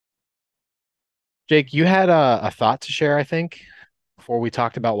 Jake, you had a thought to share, I think, before we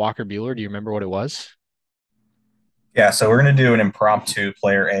talked about Walker Bueller. Do you remember what it was? Yeah, so we're gonna do an impromptu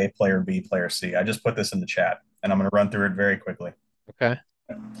player A, player B, player C. I just put this in the chat, and I'm gonna run through it very quickly. Okay.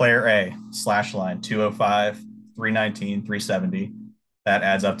 Player A slash line 205, 319, 370. That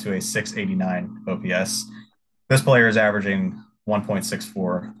adds up to a 689 OPS. This player is averaging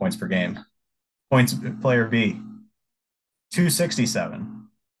 1.64 points per game. Points player B 267,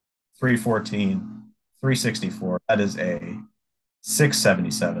 314, 364. That is a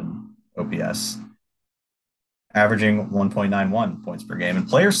 677 OPS, averaging 1.91 points per game. And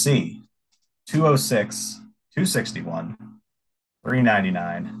player C 206, 261,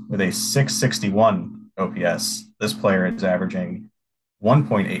 399 with a 661 OPS. This player is averaging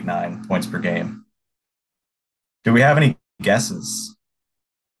 1.89 points per game. Do we have any guesses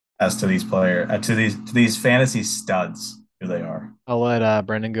as to these fantasy studs who they are. I'll let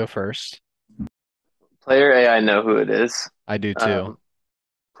Brendan go first. Player A, I know who it is. I do too. Um,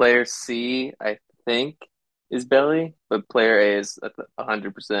 player C, I think, is Billy, but player A is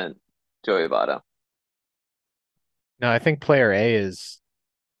 100% Joey Votto. No, I think player A is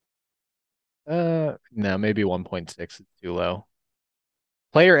no, maybe 1.6 is too low.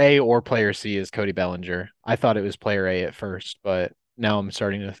 Player A or player C is Cody Bellinger. I thought it was player A at first, but now I'm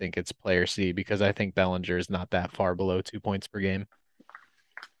starting to think it's player C because I think Bellinger is not that far below 2 points per game.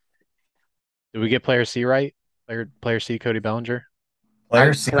 Did we get player C right? Player C, Cody Bellinger?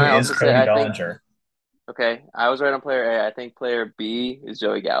 Player C Can I is also say Cody I think Bellinger. okay, I was right on player A. I think player B is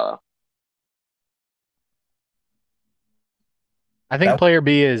Joey Gallo. I think That player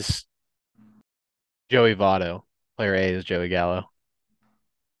B is Joey Votto. Player A is Joey Gallo.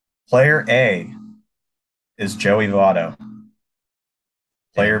 player A is Joey Votto. Damn.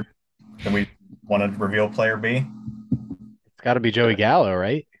 Player, do we want to reveal player B? It's got to be Joey Gallo,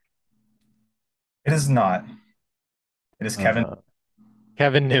 right? It is not. It is Kevin. Uh,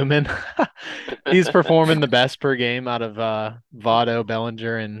 Kevin Newman. He's performing the best per game out of Votto,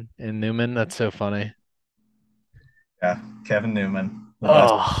 Bellinger, and Newman. That's so funny. Yeah, Kevin Newman, the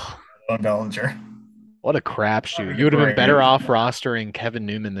best Oh, on Bellinger. what a We crapshoot. You could would have been bring better in. off rostering Kevin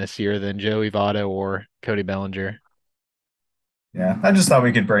Newman this year than Joey Votto or Cody Bellinger. Yeah, I just thought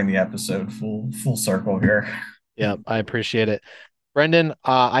we could bring the episode full circle here. Yep, I appreciate it. Brendan,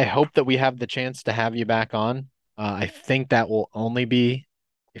 I hope that we have the chance to have you back on. I think that will only be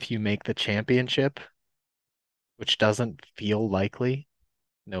if you make the championship, which doesn't feel likely.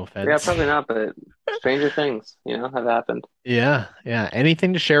 No Yeah, offense. probably not, but stranger things, have happened. Yeah, yeah.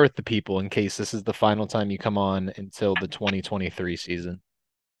 Anything to share with the people in case this is the final time you come on until the 2023 season?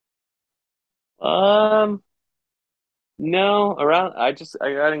 Um, no, around I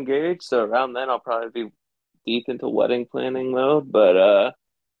got engaged, so around then I'll probably be deep into wedding planning mode, but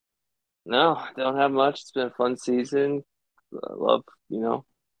no, don't have much. It's been a fun season. I love,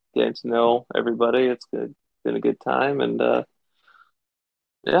 getting to know everybody. It's good. Been a good time and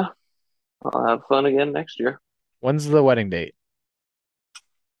yeah, I'll have fun again next year. When's the wedding date?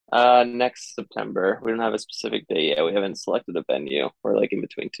 Next September. We don't have a specific date yet. We haven't selected a venue. We're like in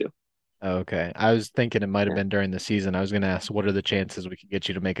between two. Okay. I was thinking it might have Yeah. been during the season. I was going to ask, what are the chances we could get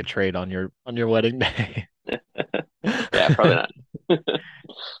you to make a trade on your wedding day? Yeah, probably not.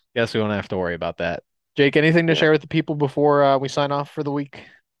 Guess we won't have to worry about that. Jake, anything to Yeah. share with the people before we sign off for the week?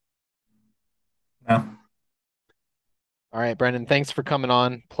 No, All right, Brendan, thanks for coming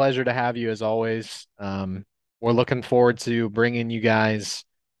on. Pleasure to have you as always. We're looking forward to bringing you guys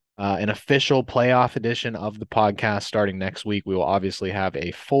an official playoff edition of the podcast starting next week. We will obviously have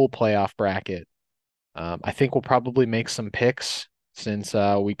a full playoff bracket. I think we'll probably make some picks since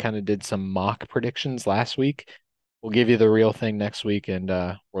we kind of did some mock predictions last week. We'll give you the real thing next week, and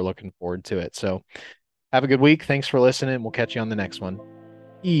we're looking forward to it. So have a good week. Thanks for listening. We'll catch you on the next one.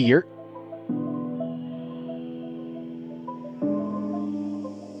 Year.